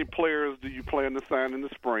 How many players do you plan to sign in the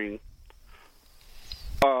spring?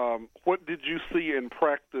 What did you see in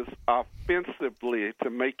practice offensively to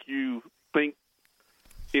make you think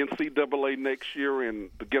NCAA next year and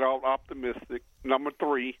to get all optimistic? Number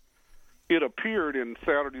 3, it appeared in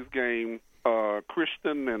Saturday's game,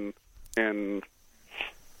 Christian and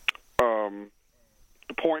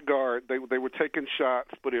the point guard, they were taking shots,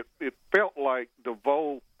 but it felt like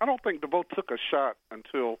DeVoe. I don't think DeVoe took a shot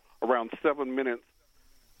until around 7 minutes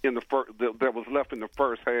in the first that was left in the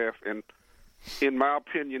first half. And in my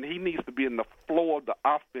opinion, he needs to be in the flow of the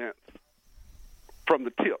offense from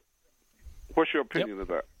the tip. What's your opinion of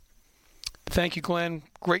that? Thank you, Glenn.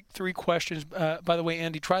 Great 3 questions. By the way,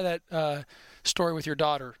 Andy, try that story with your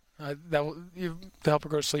daughter. That will help her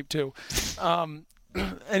go to sleep too.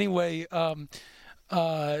 Anyway.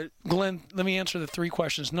 Glenn, let me answer the 3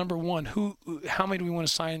 questions. Number 1, how many do we want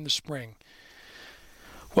to sign in the spring?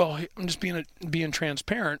 Well, I'm just being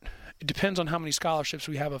transparent. It depends on how many scholarships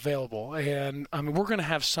we have available, and I mean we're going to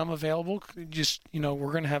have some available.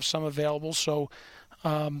 We're going to have some available. So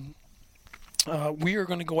we are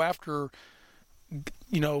going to go after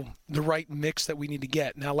the right mix that we need to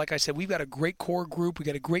get. Now, like I said, we've got a great core group. We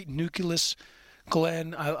got a great nucleus.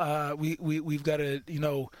 Glenn, we've got a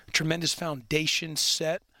tremendous foundation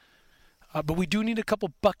set, but we do need a couple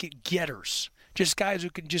bucket getters, just guys who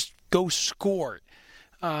can just go score,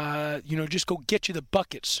 just go get you the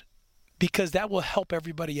buckets, because that will help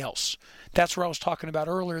everybody else. That's where I was talking about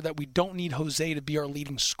earlier, that we don't need Jose to be our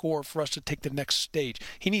leading scorer for us to take the next stage.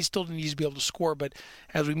 He still needs to be able to score, but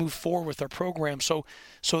as we move forward with our program, so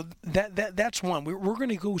that's one. We're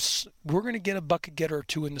going to get a bucket getter or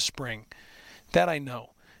 2 in the spring. That I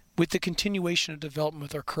know. With the continuation of development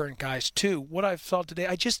with our current guys, too. What I felt today,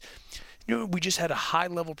 we just had a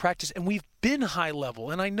high-level practice, and we've been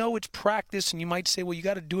high-level. And I know it's practice, and you might say, well, you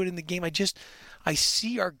got to do it in the game. I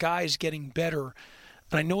see our guys getting better,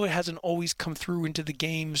 and I know it hasn't always come through into the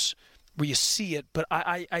games where you see it, but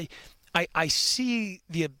I see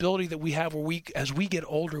the ability that we have where as we get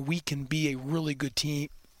older, we can be a really good team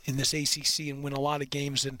in this ACC and win a lot of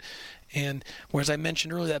games. And whereas I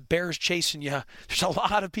mentioned earlier, that bear's chasing you. There's a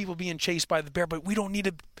lot of people being chased by the bear, but we don't need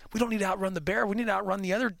to outrun the bear. We need to outrun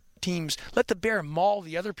the other teams. Let the bear maul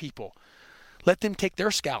the other people. Let them take their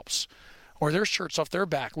scalps or their shirts off their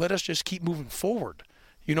back. Let us just keep moving forward.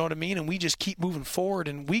 You know what I mean? And we just keep moving forward,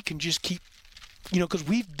 and we can just keep, because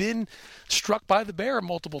we've been struck by the bear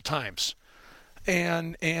multiple times.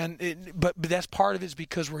 But that's part of it is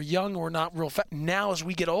because we're young, we're not real fast. Now as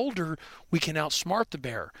we get older, we can outsmart the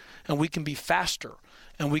bear, and we can be faster,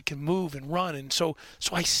 and we can move and run. And so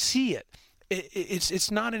I see it.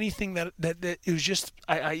 it's not anything that it was just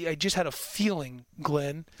I just had a feeling,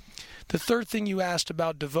 Glenn. The third thing you asked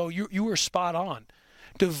about DeVoe, you were spot on.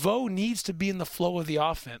 DeVoe needs to be in the flow of the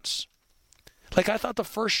offense. Like, I thought the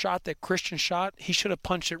first shot that Christian shot, he should have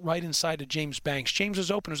punched it right inside of James Banks. James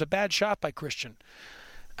was open. It was a bad shot by Christian.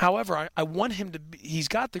 However, I want him to be, he's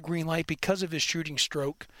got the green light because of his shooting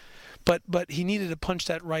stroke, but he needed to punch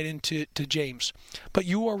that right into James. But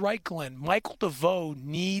you are right, Glenn. Michael DeVoe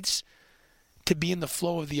needs to be in the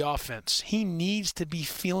flow of the offense. He needs to be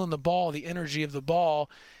feeling the ball, the energy of the ball,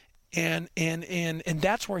 and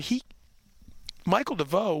that's where Michael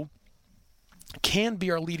DeVoe can be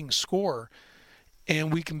our leading scorer,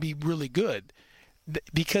 and we can be really good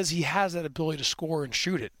because he has that ability to score and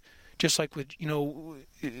shoot it. Just like with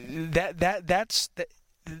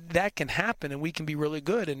that can happen, and we can be really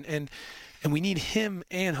good, and we need him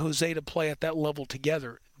and Jose to play at that level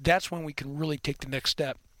together. That's when we can really take the next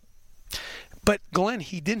step. But Glenn,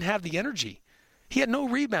 he didn't have the energy. He had no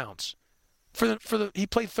rebounds. He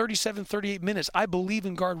played 37, 38 minutes. I believe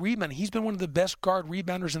in guard rebounding. He's been one of the best guard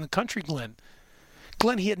rebounders in the country, Glenn.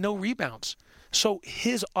 Glenn, he had no rebounds. So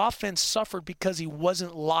his offense suffered because he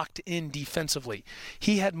wasn't locked in defensively.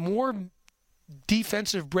 He had more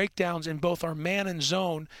defensive breakdowns in both our man and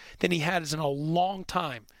zone than he had in a long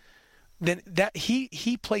time. Then that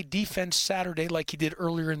he played defense Saturday like he did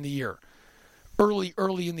earlier in the year, early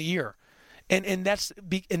in the year, and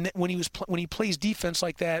when he plays defense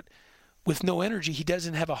like that with no energy, he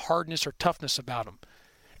doesn't have a hardness or toughness about him.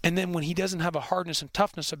 And then when he doesn't have a hardness and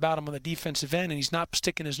toughness about him on the defensive end, and he's not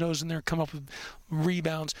sticking his nose in there and come up with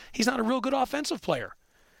rebounds, he's not a real good offensive player.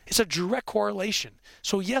 It's a direct correlation.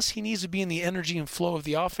 So yes, he needs to be in the energy and flow of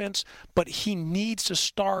the offense, but he needs to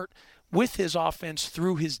start with his offense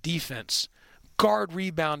through his defense. Guard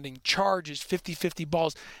rebounding, charges, 50-50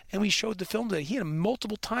 balls. And we showed the film today. He had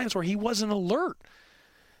multiple times where he wasn't alert.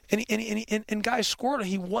 And guys scored.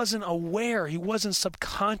 He wasn't aware. He wasn't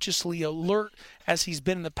subconsciously alert as he's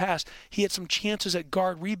been in the past. He had some chances at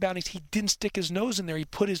guard rebounding. He didn't stick his nose in there. He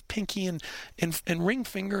put his pinky and ring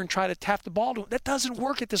finger and tried to tap the ball to him. That doesn't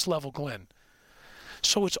work at this level, Glenn.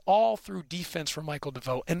 So it's all through defense for Michael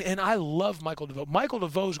DeVoe. And I love Michael DeVoe. Michael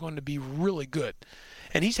DeVoe is going to be really good.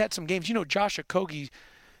 And he's had some games. You know, Josh Okogie,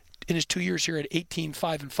 in his 2 years here, at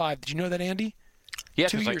 18-5-5. Did you know that, Andy?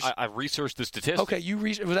 Yes, I researched the statistics. Okay,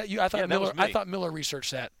 was that you? I thought Miller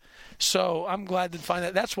researched that. So I'm glad to find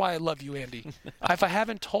that. That's why I love you, Andy. If I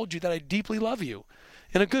haven't told you that I deeply love you,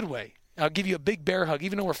 in a good way, I'll give you a big bear hug,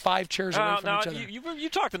 even though we're 5 chairs away from each other. You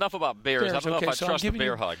talked enough about bears. I don't know if I trust a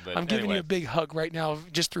bear hug. But I'm giving you a big hug right now,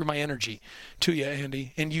 just through my energy, to you,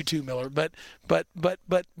 Andy, and you too, Miller. But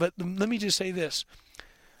let me just say this: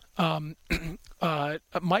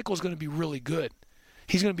 Michael's going to be really good.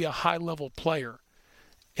 He's going to be a high-level player.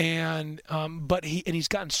 And he's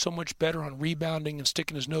gotten so much better on rebounding and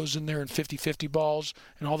sticking his nose in there and 50-50 balls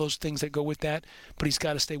and all those things that go with that. But he's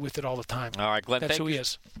got to stay with it all the time. All right, Glenn. That's who he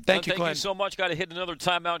is. Thank you, Glenn. Thank you so much. Got to hit another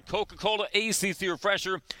timeout. Coca-Cola ACC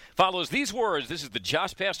Refresher follows these words. This is the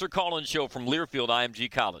Josh Pastner Call-In Show from Learfield IMG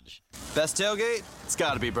College. Best tailgate? It's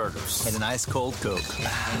got to be burgers and an ice cold Coke.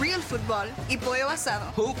 Real football y pollo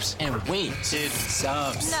asado. Hoops and wings. Dude,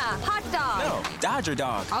 subs. Nah, hot dog. No, Dodger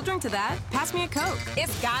dog. I'll drink to that. Pass me a Coke.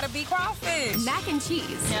 It's gotta be crawfish. Mac and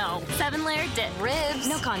cheese. No. 7-layer dip. Ribs.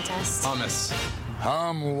 No contest. Hummus.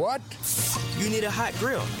 What? You need a hot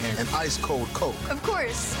grill. An ice cold Coke. Of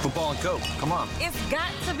course. Football and Coke. Come on. It's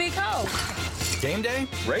got to be Coke. Game day?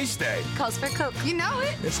 Race day. Calls for Coke. You know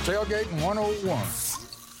it. It's tailgating 101.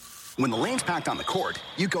 When the lane's packed on the court,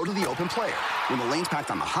 you go to the open player. When the lane's packed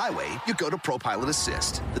on the highway, you go to ProPilot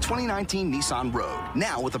Assist, the 2019 Nissan Rogue.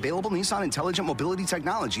 Now with available Nissan intelligent mobility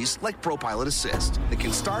technologies like ProPilot Assist that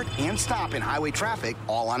can start and stop in highway traffic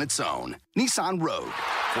all on its own. Nissan Rogue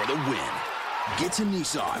for the win. Get to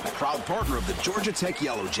Nissan, proud partner of the Georgia Tech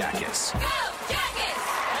Yellow Jackets. Go Jackets!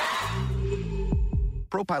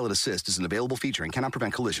 ProPilot Assist is an available feature and cannot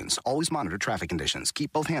prevent collisions. Always monitor traffic conditions.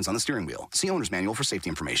 Keep both hands on the steering wheel. See owner's manual for safety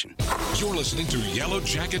information. You're listening to Yellow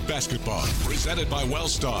Jacket Basketball, presented by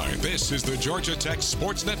Wellstar. This is the Georgia Tech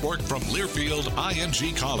Sports Network from Learfield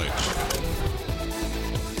IMG College.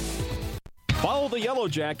 Follow the Yellow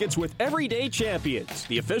Jackets with Everyday Champions,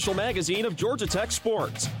 the official magazine of Georgia Tech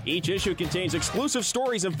sports. Each issue contains exclusive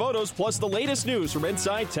stories and photos, plus the latest news from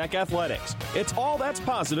inside Tech athletics. It's all that's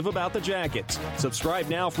positive about the Jackets. Subscribe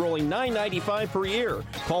now for only $9.95 per year.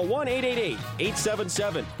 Call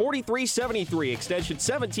 1-888-877-4373, extension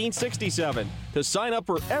 1767, to sign up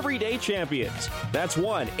for Everyday Champions. That's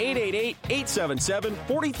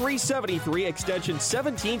 1-888-877-4373, extension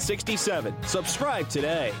 1767. Subscribe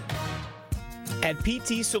today. At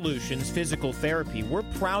PT Solutions Physical Therapy, we're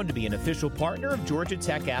proud to be an official partner of Georgia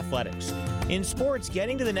Tech Athletics. In sports,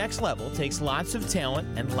 getting to the next level takes lots of talent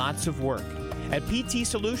and lots of work. At PT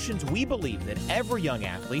Solutions, we believe that every young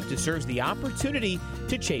athlete deserves the opportunity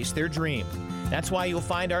to chase their dream. That's why you'll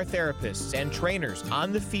find our therapists and trainers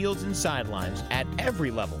on the fields and sidelines at every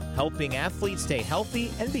level, helping athletes stay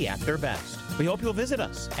healthy and be at their best. We hope you'll visit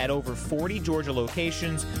us at over 40 Georgia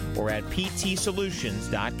locations or at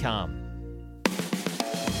ptsolutions.com.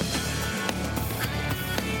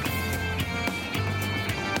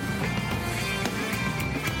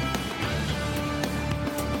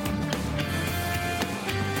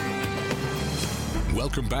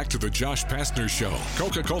 Welcome back to the Josh Pastner Show.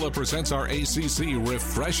 Coca-Cola presents our ACC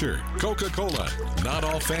Refresher. Coca-Cola. Not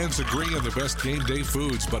all fans agree on the best game day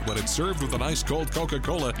foods, but when it's served with an ice cold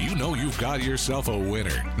Coca-Cola, you know you've got yourself a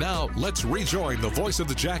winner. Now, let's rejoin the voice of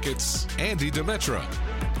the Jackets, Andy Demetra.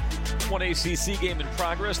 One ACC game in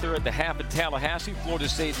progress. They're at the half in Tallahassee. Florida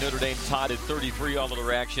State and Notre Dame tied at 33 all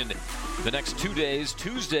in action. The next 2 days,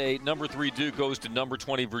 Tuesday, number 3 Duke goes to number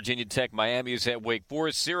 20 Virginia Tech. Miami is at Wake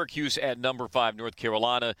Forest. Syracuse at number 5 North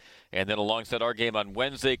Carolina. And then alongside our game on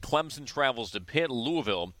Wednesday, Clemson travels to Pitt.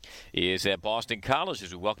 Louisville is at Boston College.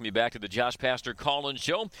 As we welcome you back to the Josh Pastner Call-In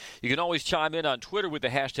Show. You can always chime in on Twitter with the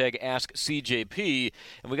hashtag AskCJP.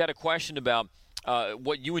 And we got a question about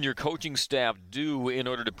what you and your coaching staff do in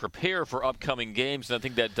order to prepare for upcoming games. And I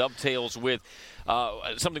think that dovetails with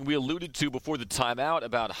something we alluded to before the timeout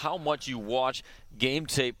about how much you watch game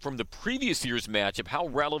tape from the previous year's matchup, how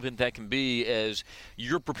relevant that can be as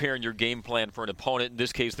you're preparing your game plan for an opponent, in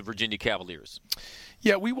this case the Virginia Cavaliers.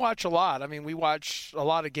 Yeah, we watch a lot. I mean, we watch a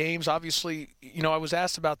lot of games. Obviously, you know, I was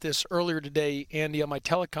asked about this earlier today, Andy, on my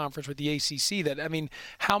teleconference with the ACC, that, I mean,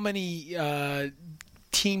 how many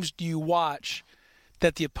teams do you watch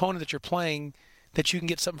that the opponent that you're playing, that you can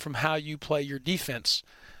get something from how you play your defense?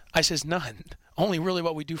 I says none. Only really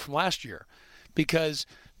what we do from last year, because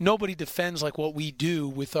nobody defends like what we do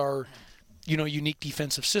with our, you know, unique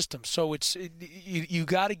defensive system. So you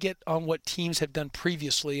got to get on what teams have done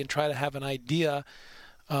previously and try to have an idea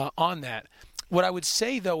on that. What I would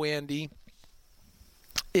say, though, Andy,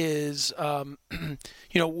 is you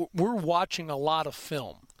know, we're watching a lot of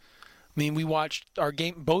film. I mean, we watched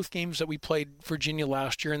both games that we played Virginia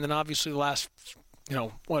last year, and then obviously the last,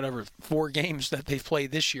 4 games that they've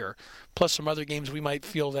played this year, plus some other games we might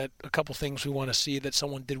feel that a couple things we want to see, that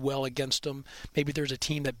someone did well against them. Maybe there's a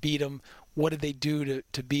team that beat them. What did they do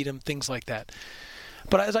to beat them? Things like that.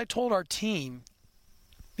 But as I told our team,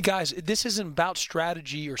 guys, this isn't about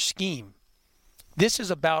strategy or scheme. This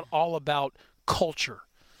is all about culture.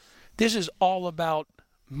 This is all about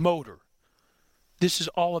motor. This is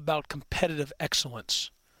all about competitive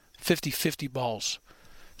excellence, 50-50 balls,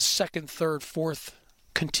 second, third, fourth,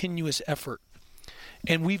 continuous effort.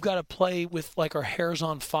 And we've got to play with like our hair's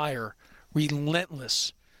on fire,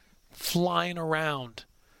 relentless, flying around,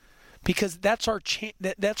 because that's our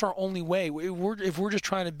that's our only way. If we're just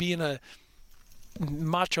trying to be in a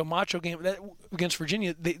macho game against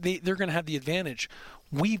Virginia, they're going to have the advantage.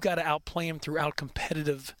 We've got to outplay them throughout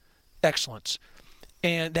competitive excellence.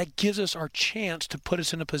 And that gives us our chance to put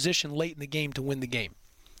us in a position late in the game to win the game.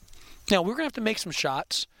 Now, we're going to have to make some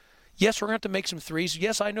shots. Yes, we're going to have to make some threes.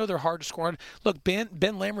 Yes, I know they're hard to score on. Look, Ben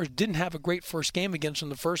Lammers didn't have a great first game against them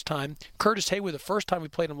the first time. Curtis Hayward, the first time we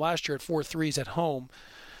played him last year, at 4 threes at home.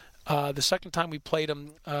 The second time we played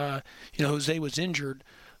him, Jose was injured.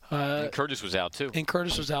 And Curtis was out, too.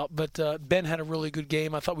 But Ben had a really good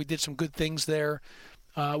game. I thought we did some good things there.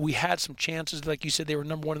 We had some chances. Like you said, they were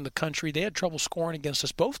number 1 in the country. They had trouble scoring against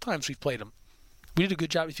us both times we've played them. We did a good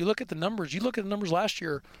job. If you look at the numbers, last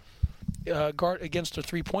year guard against the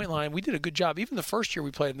three-point line, we did a good job. Even the first year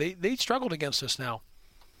we played them, they struggled against us now.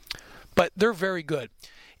 But they're very good.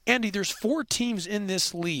 Andy, there's 4 teams in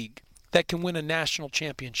this league that can win a national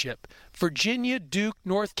championship. Virginia, Duke,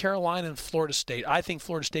 North Carolina, and Florida State. I think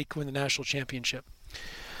Florida State can win the national championship.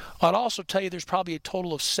 I'd also tell you there's probably a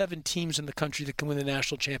total of 7 teams in the country that can win the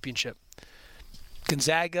national championship.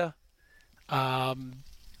 Gonzaga,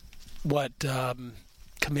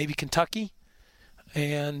 maybe Kentucky,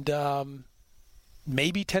 and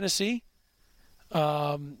maybe Tennessee.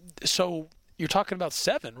 So you're talking about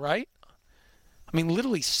 7, right? I mean,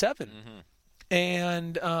 literally 7. Mm-hmm.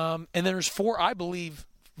 And then there's 4, I believe,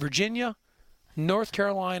 Virginia, North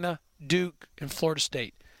Carolina, Duke, and Florida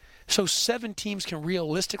State. So 7 teams can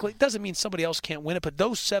realistically, it doesn't mean somebody else can't win it, but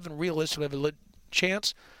those 7 realistically have a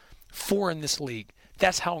chance. 4 in this league.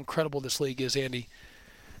 That's how incredible this league is, Andy.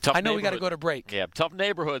 I know we got to go to break. Yeah, tough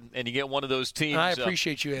neighborhood, and you get one of those teams. I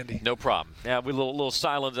appreciate you, Andy. No problem. Yeah, we little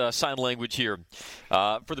silent sign language here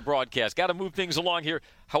for the broadcast. Got to move things along here.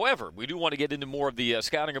 However, we do want to get into more of the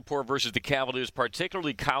scouting report versus the Cavaliers,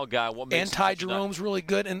 particularly Kyle Guy. And Ty Jerome's really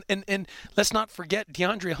good. And let's not forget,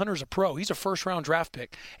 DeAndre Hunter's a pro. He's a first-round draft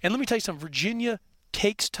pick. And let me tell you something. Virginia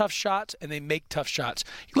takes tough shots, and they make tough shots.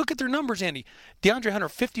 You look at their numbers, Andy. DeAndre Hunter,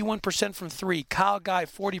 51% from 3. Kyle Guy,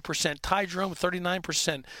 40%. Ty Jerome,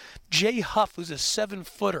 39%. Jay Huff, who's a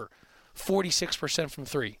 7-footer, 46% from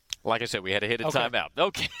 3. Like I said, we had to hit a timeout.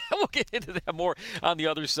 Okay, we'll get into that more on the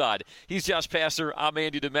other side. He's Josh Pastner. I'm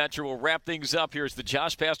Andy Demetra. We'll wrap things up. Here's the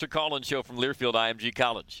Josh Pastner Call-In Show from Learfield IMG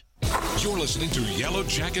College. You're listening to Yellow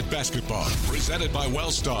Jacket Basketball, presented by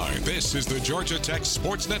Wellstar. This is the Georgia Tech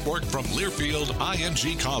Sports Network from Learfield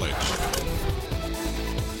IMG College.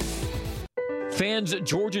 Fans at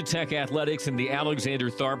Georgia Tech Athletics and the Alexander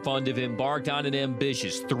Tharp Fund have embarked on an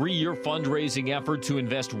ambitious 3-year fundraising effort to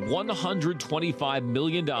invest $125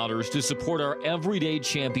 million to support our everyday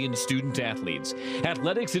champion student athletes.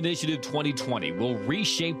 Athletics Initiative 2020 will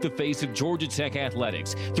reshape the face of Georgia Tech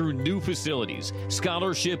athletics through new facilities,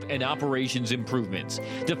 scholarship, and operations improvements.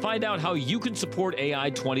 To find out how you can support AI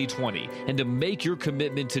 2020 and to make your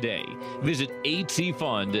commitment today, visit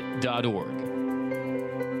atfund.org.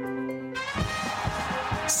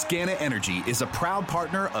 Scana Energy is a proud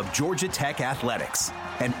partner of Georgia Tech Athletics,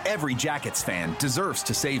 and every Jackets fan deserves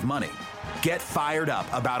to save money. Get fired up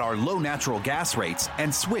about our low natural gas rates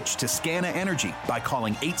and switch to Scana Energy by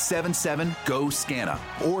calling 877-GO-SCANA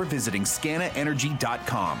or visiting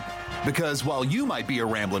scanaenergy.com. Because while you might be a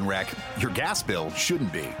rambling wreck, your gas bill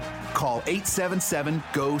shouldn't be. Call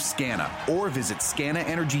 877-GO-SCANA or visit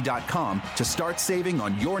scanaenergy.com to start saving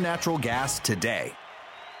on your natural gas today.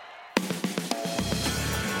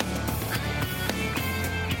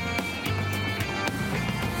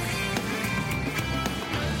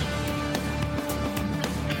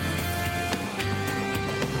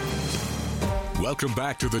 Welcome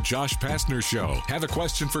back to the Josh Pastner Show. Have a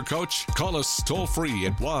question for Coach? Call us toll-free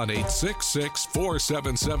at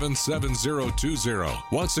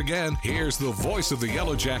 1-866-477-7020. Once again, here's the voice of the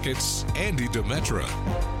Yellow Jackets, Andy Demetra.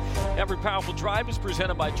 Every powerful drive is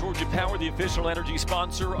presented by Georgia Power, the official energy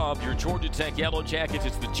sponsor of your Georgia Tech Yellow Jackets.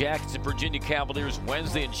 It's the Jackets and Virginia Cavaliers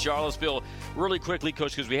Wednesday in Charlottesville. Really quickly,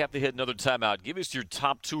 Coach, because we have to hit another timeout, give us your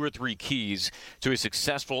top 2 or 3 keys to a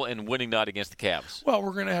successful and winning night against the Cavs. Well,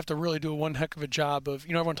 we're going to have to really do one heck of a job of,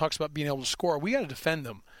 everyone talks about being able to score. We got to defend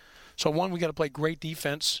them. So, one, we got to play great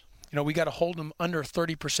defense. We got to hold them under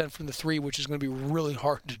 30% from the 3, which is going to be really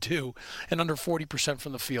hard to do, and under 40%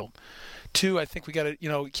 from the field. 2, I think we got to,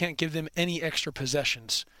 we can't give them any extra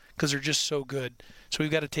possessions because they're just so good. So we've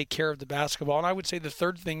got to take care of the basketball. And I would say the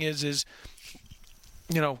third thing is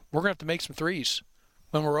we're going to have to make some threes.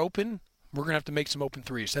 When we're open, we're going to have to make some open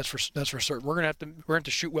threes. That's for certain. We're going to have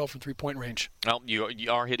to shoot well from three-point range. Well, you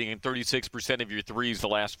are hitting 36% of your threes the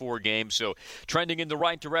last 4 games, so trending in the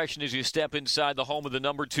right direction as you step inside the home of the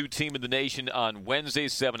number 2 team in the nation on Wednesday,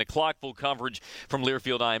 7 o'clock. Full coverage from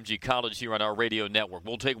Learfield IMG College here on our radio network.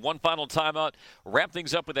 We'll take one final timeout, wrap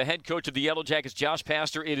things up with the head coach of the Yellow Jackets, Josh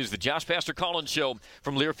Pastner. It is the Josh Pastner Call-In Show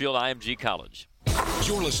from Learfield IMG College.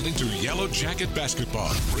 You're listening to Yellow Jacket Basketball,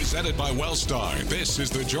 presented by Wellstar. This is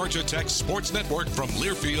the Georgia Tech Sports Network from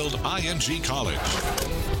Learfield IMG College.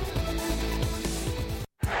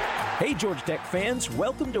 Hey, Georgia Tech fans,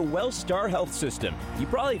 welcome to Wellstar Health System. You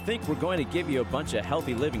probably think we're going to give you a bunch of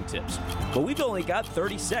healthy living tips, but we've only got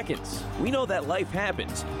 30 seconds. We know that life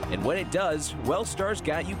happens, and when it does, Wellstar's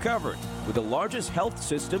got you covered with the largest health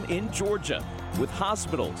system in Georgia, with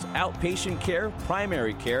hospitals, outpatient care,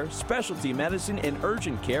 primary care, specialty medicine, and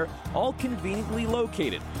urgent care all conveniently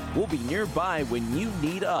located. We'll be nearby when you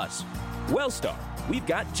need us. Wellstar, we've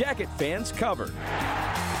got Jacket fans covered.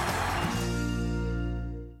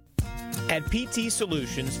 At PT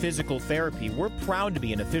Solutions Physical Therapy, we're proud to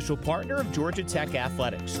be an official partner of Georgia Tech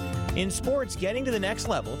Athletics. In sports, getting to the next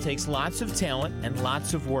level takes lots of talent and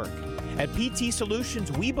lots of work. At PT Solutions,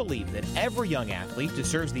 we believe that every young athlete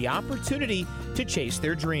deserves the opportunity to chase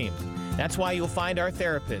their dream. That's why you'll find our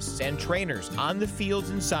therapists and trainers on the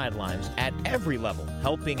fields and sidelines at every level,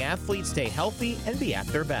 helping athletes stay healthy and be at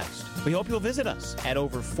their best. We hope you'll visit us at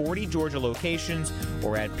over 40 Georgia locations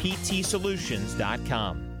or at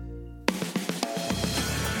ptsolutions.com.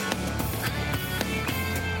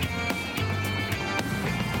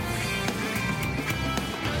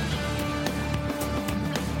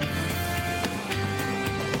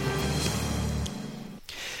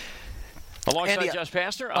 Alongside Andy, Josh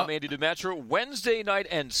Pastner, I'm Andy DeMatro. Wednesday night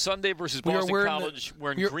and Sunday versus Boston College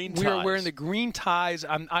wearing green ties. We are wearing the green ties.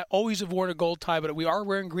 I always have worn a gold tie, but we are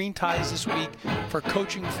wearing green ties this week for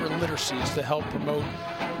Coaching for Literacy. It's to help promote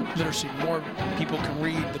literacy. The more people can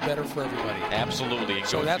read, the better for everybody. Absolutely.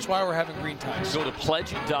 So that's why we're having green ties. Go to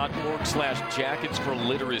pledge.org/Jackets for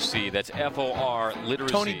Literacy. That's FOR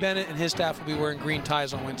Literacy. Tony Bennett and his staff will be wearing green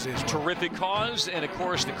ties on Wednesdays. Terrific cause, and of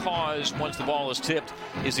course the cause, once the ball is tipped,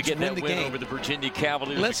 is to get that win over the Virginia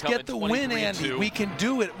Cavaliers. Let's get the win, Andy. We can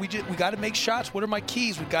do it. We got to make shots. What are my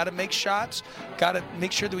keys? We got to make shots. Got to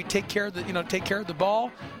make sure that we take care of the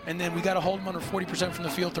ball, and then we got to hold them under 40% from the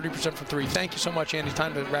field, 30% from three. Thank you so much, Andy.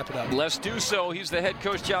 Time to wrap it up. Let's do so. He's the head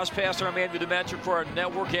coach, Josh Pastner. I'm Andy DeMatro for our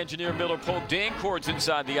network engineer, Miller Pope. Dan Cords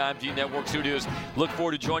inside the IMG Network studios. Look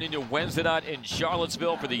forward to joining you Wednesday night in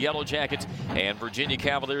Charlottesville for the Yellow Jackets and Virginia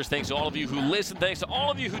Cavaliers. Thanks to all of you who listened. Thanks to all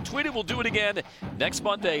of you who tweeted. We'll do it again next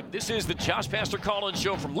Monday. This is the Josh Pastner Call-In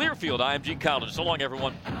Show from Learfield IMG College. So long,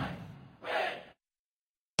 everyone.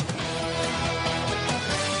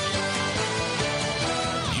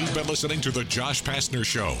 You've been listening to the Josh Pastner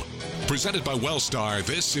Show. Presented by Wellstar,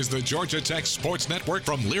 this is the Georgia Tech Sports Network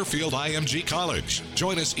from Learfield IMG College.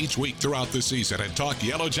 Join us each week throughout the season and talk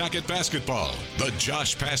Yellow Jacket basketball. The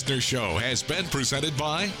Josh Pastner Show has been presented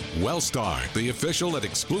by Wellstar, the official and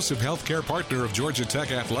exclusive healthcare partner of Georgia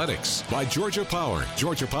Tech Athletics. By Georgia Power.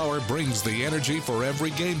 Georgia Power brings the energy for every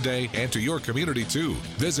game day and to your community too.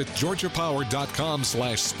 Visit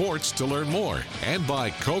georgiapower.com/sports to learn more. And by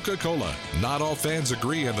Coca-Cola. Not all fans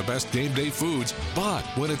agree on the best game day foods, but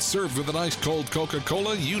when it's served with an ice cold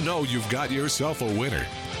Coca-Cola, you know you've got yourself a winner.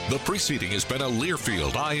 The preceding has been a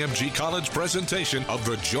Learfield IMG College presentation of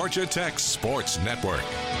the Georgia Tech Sports Network.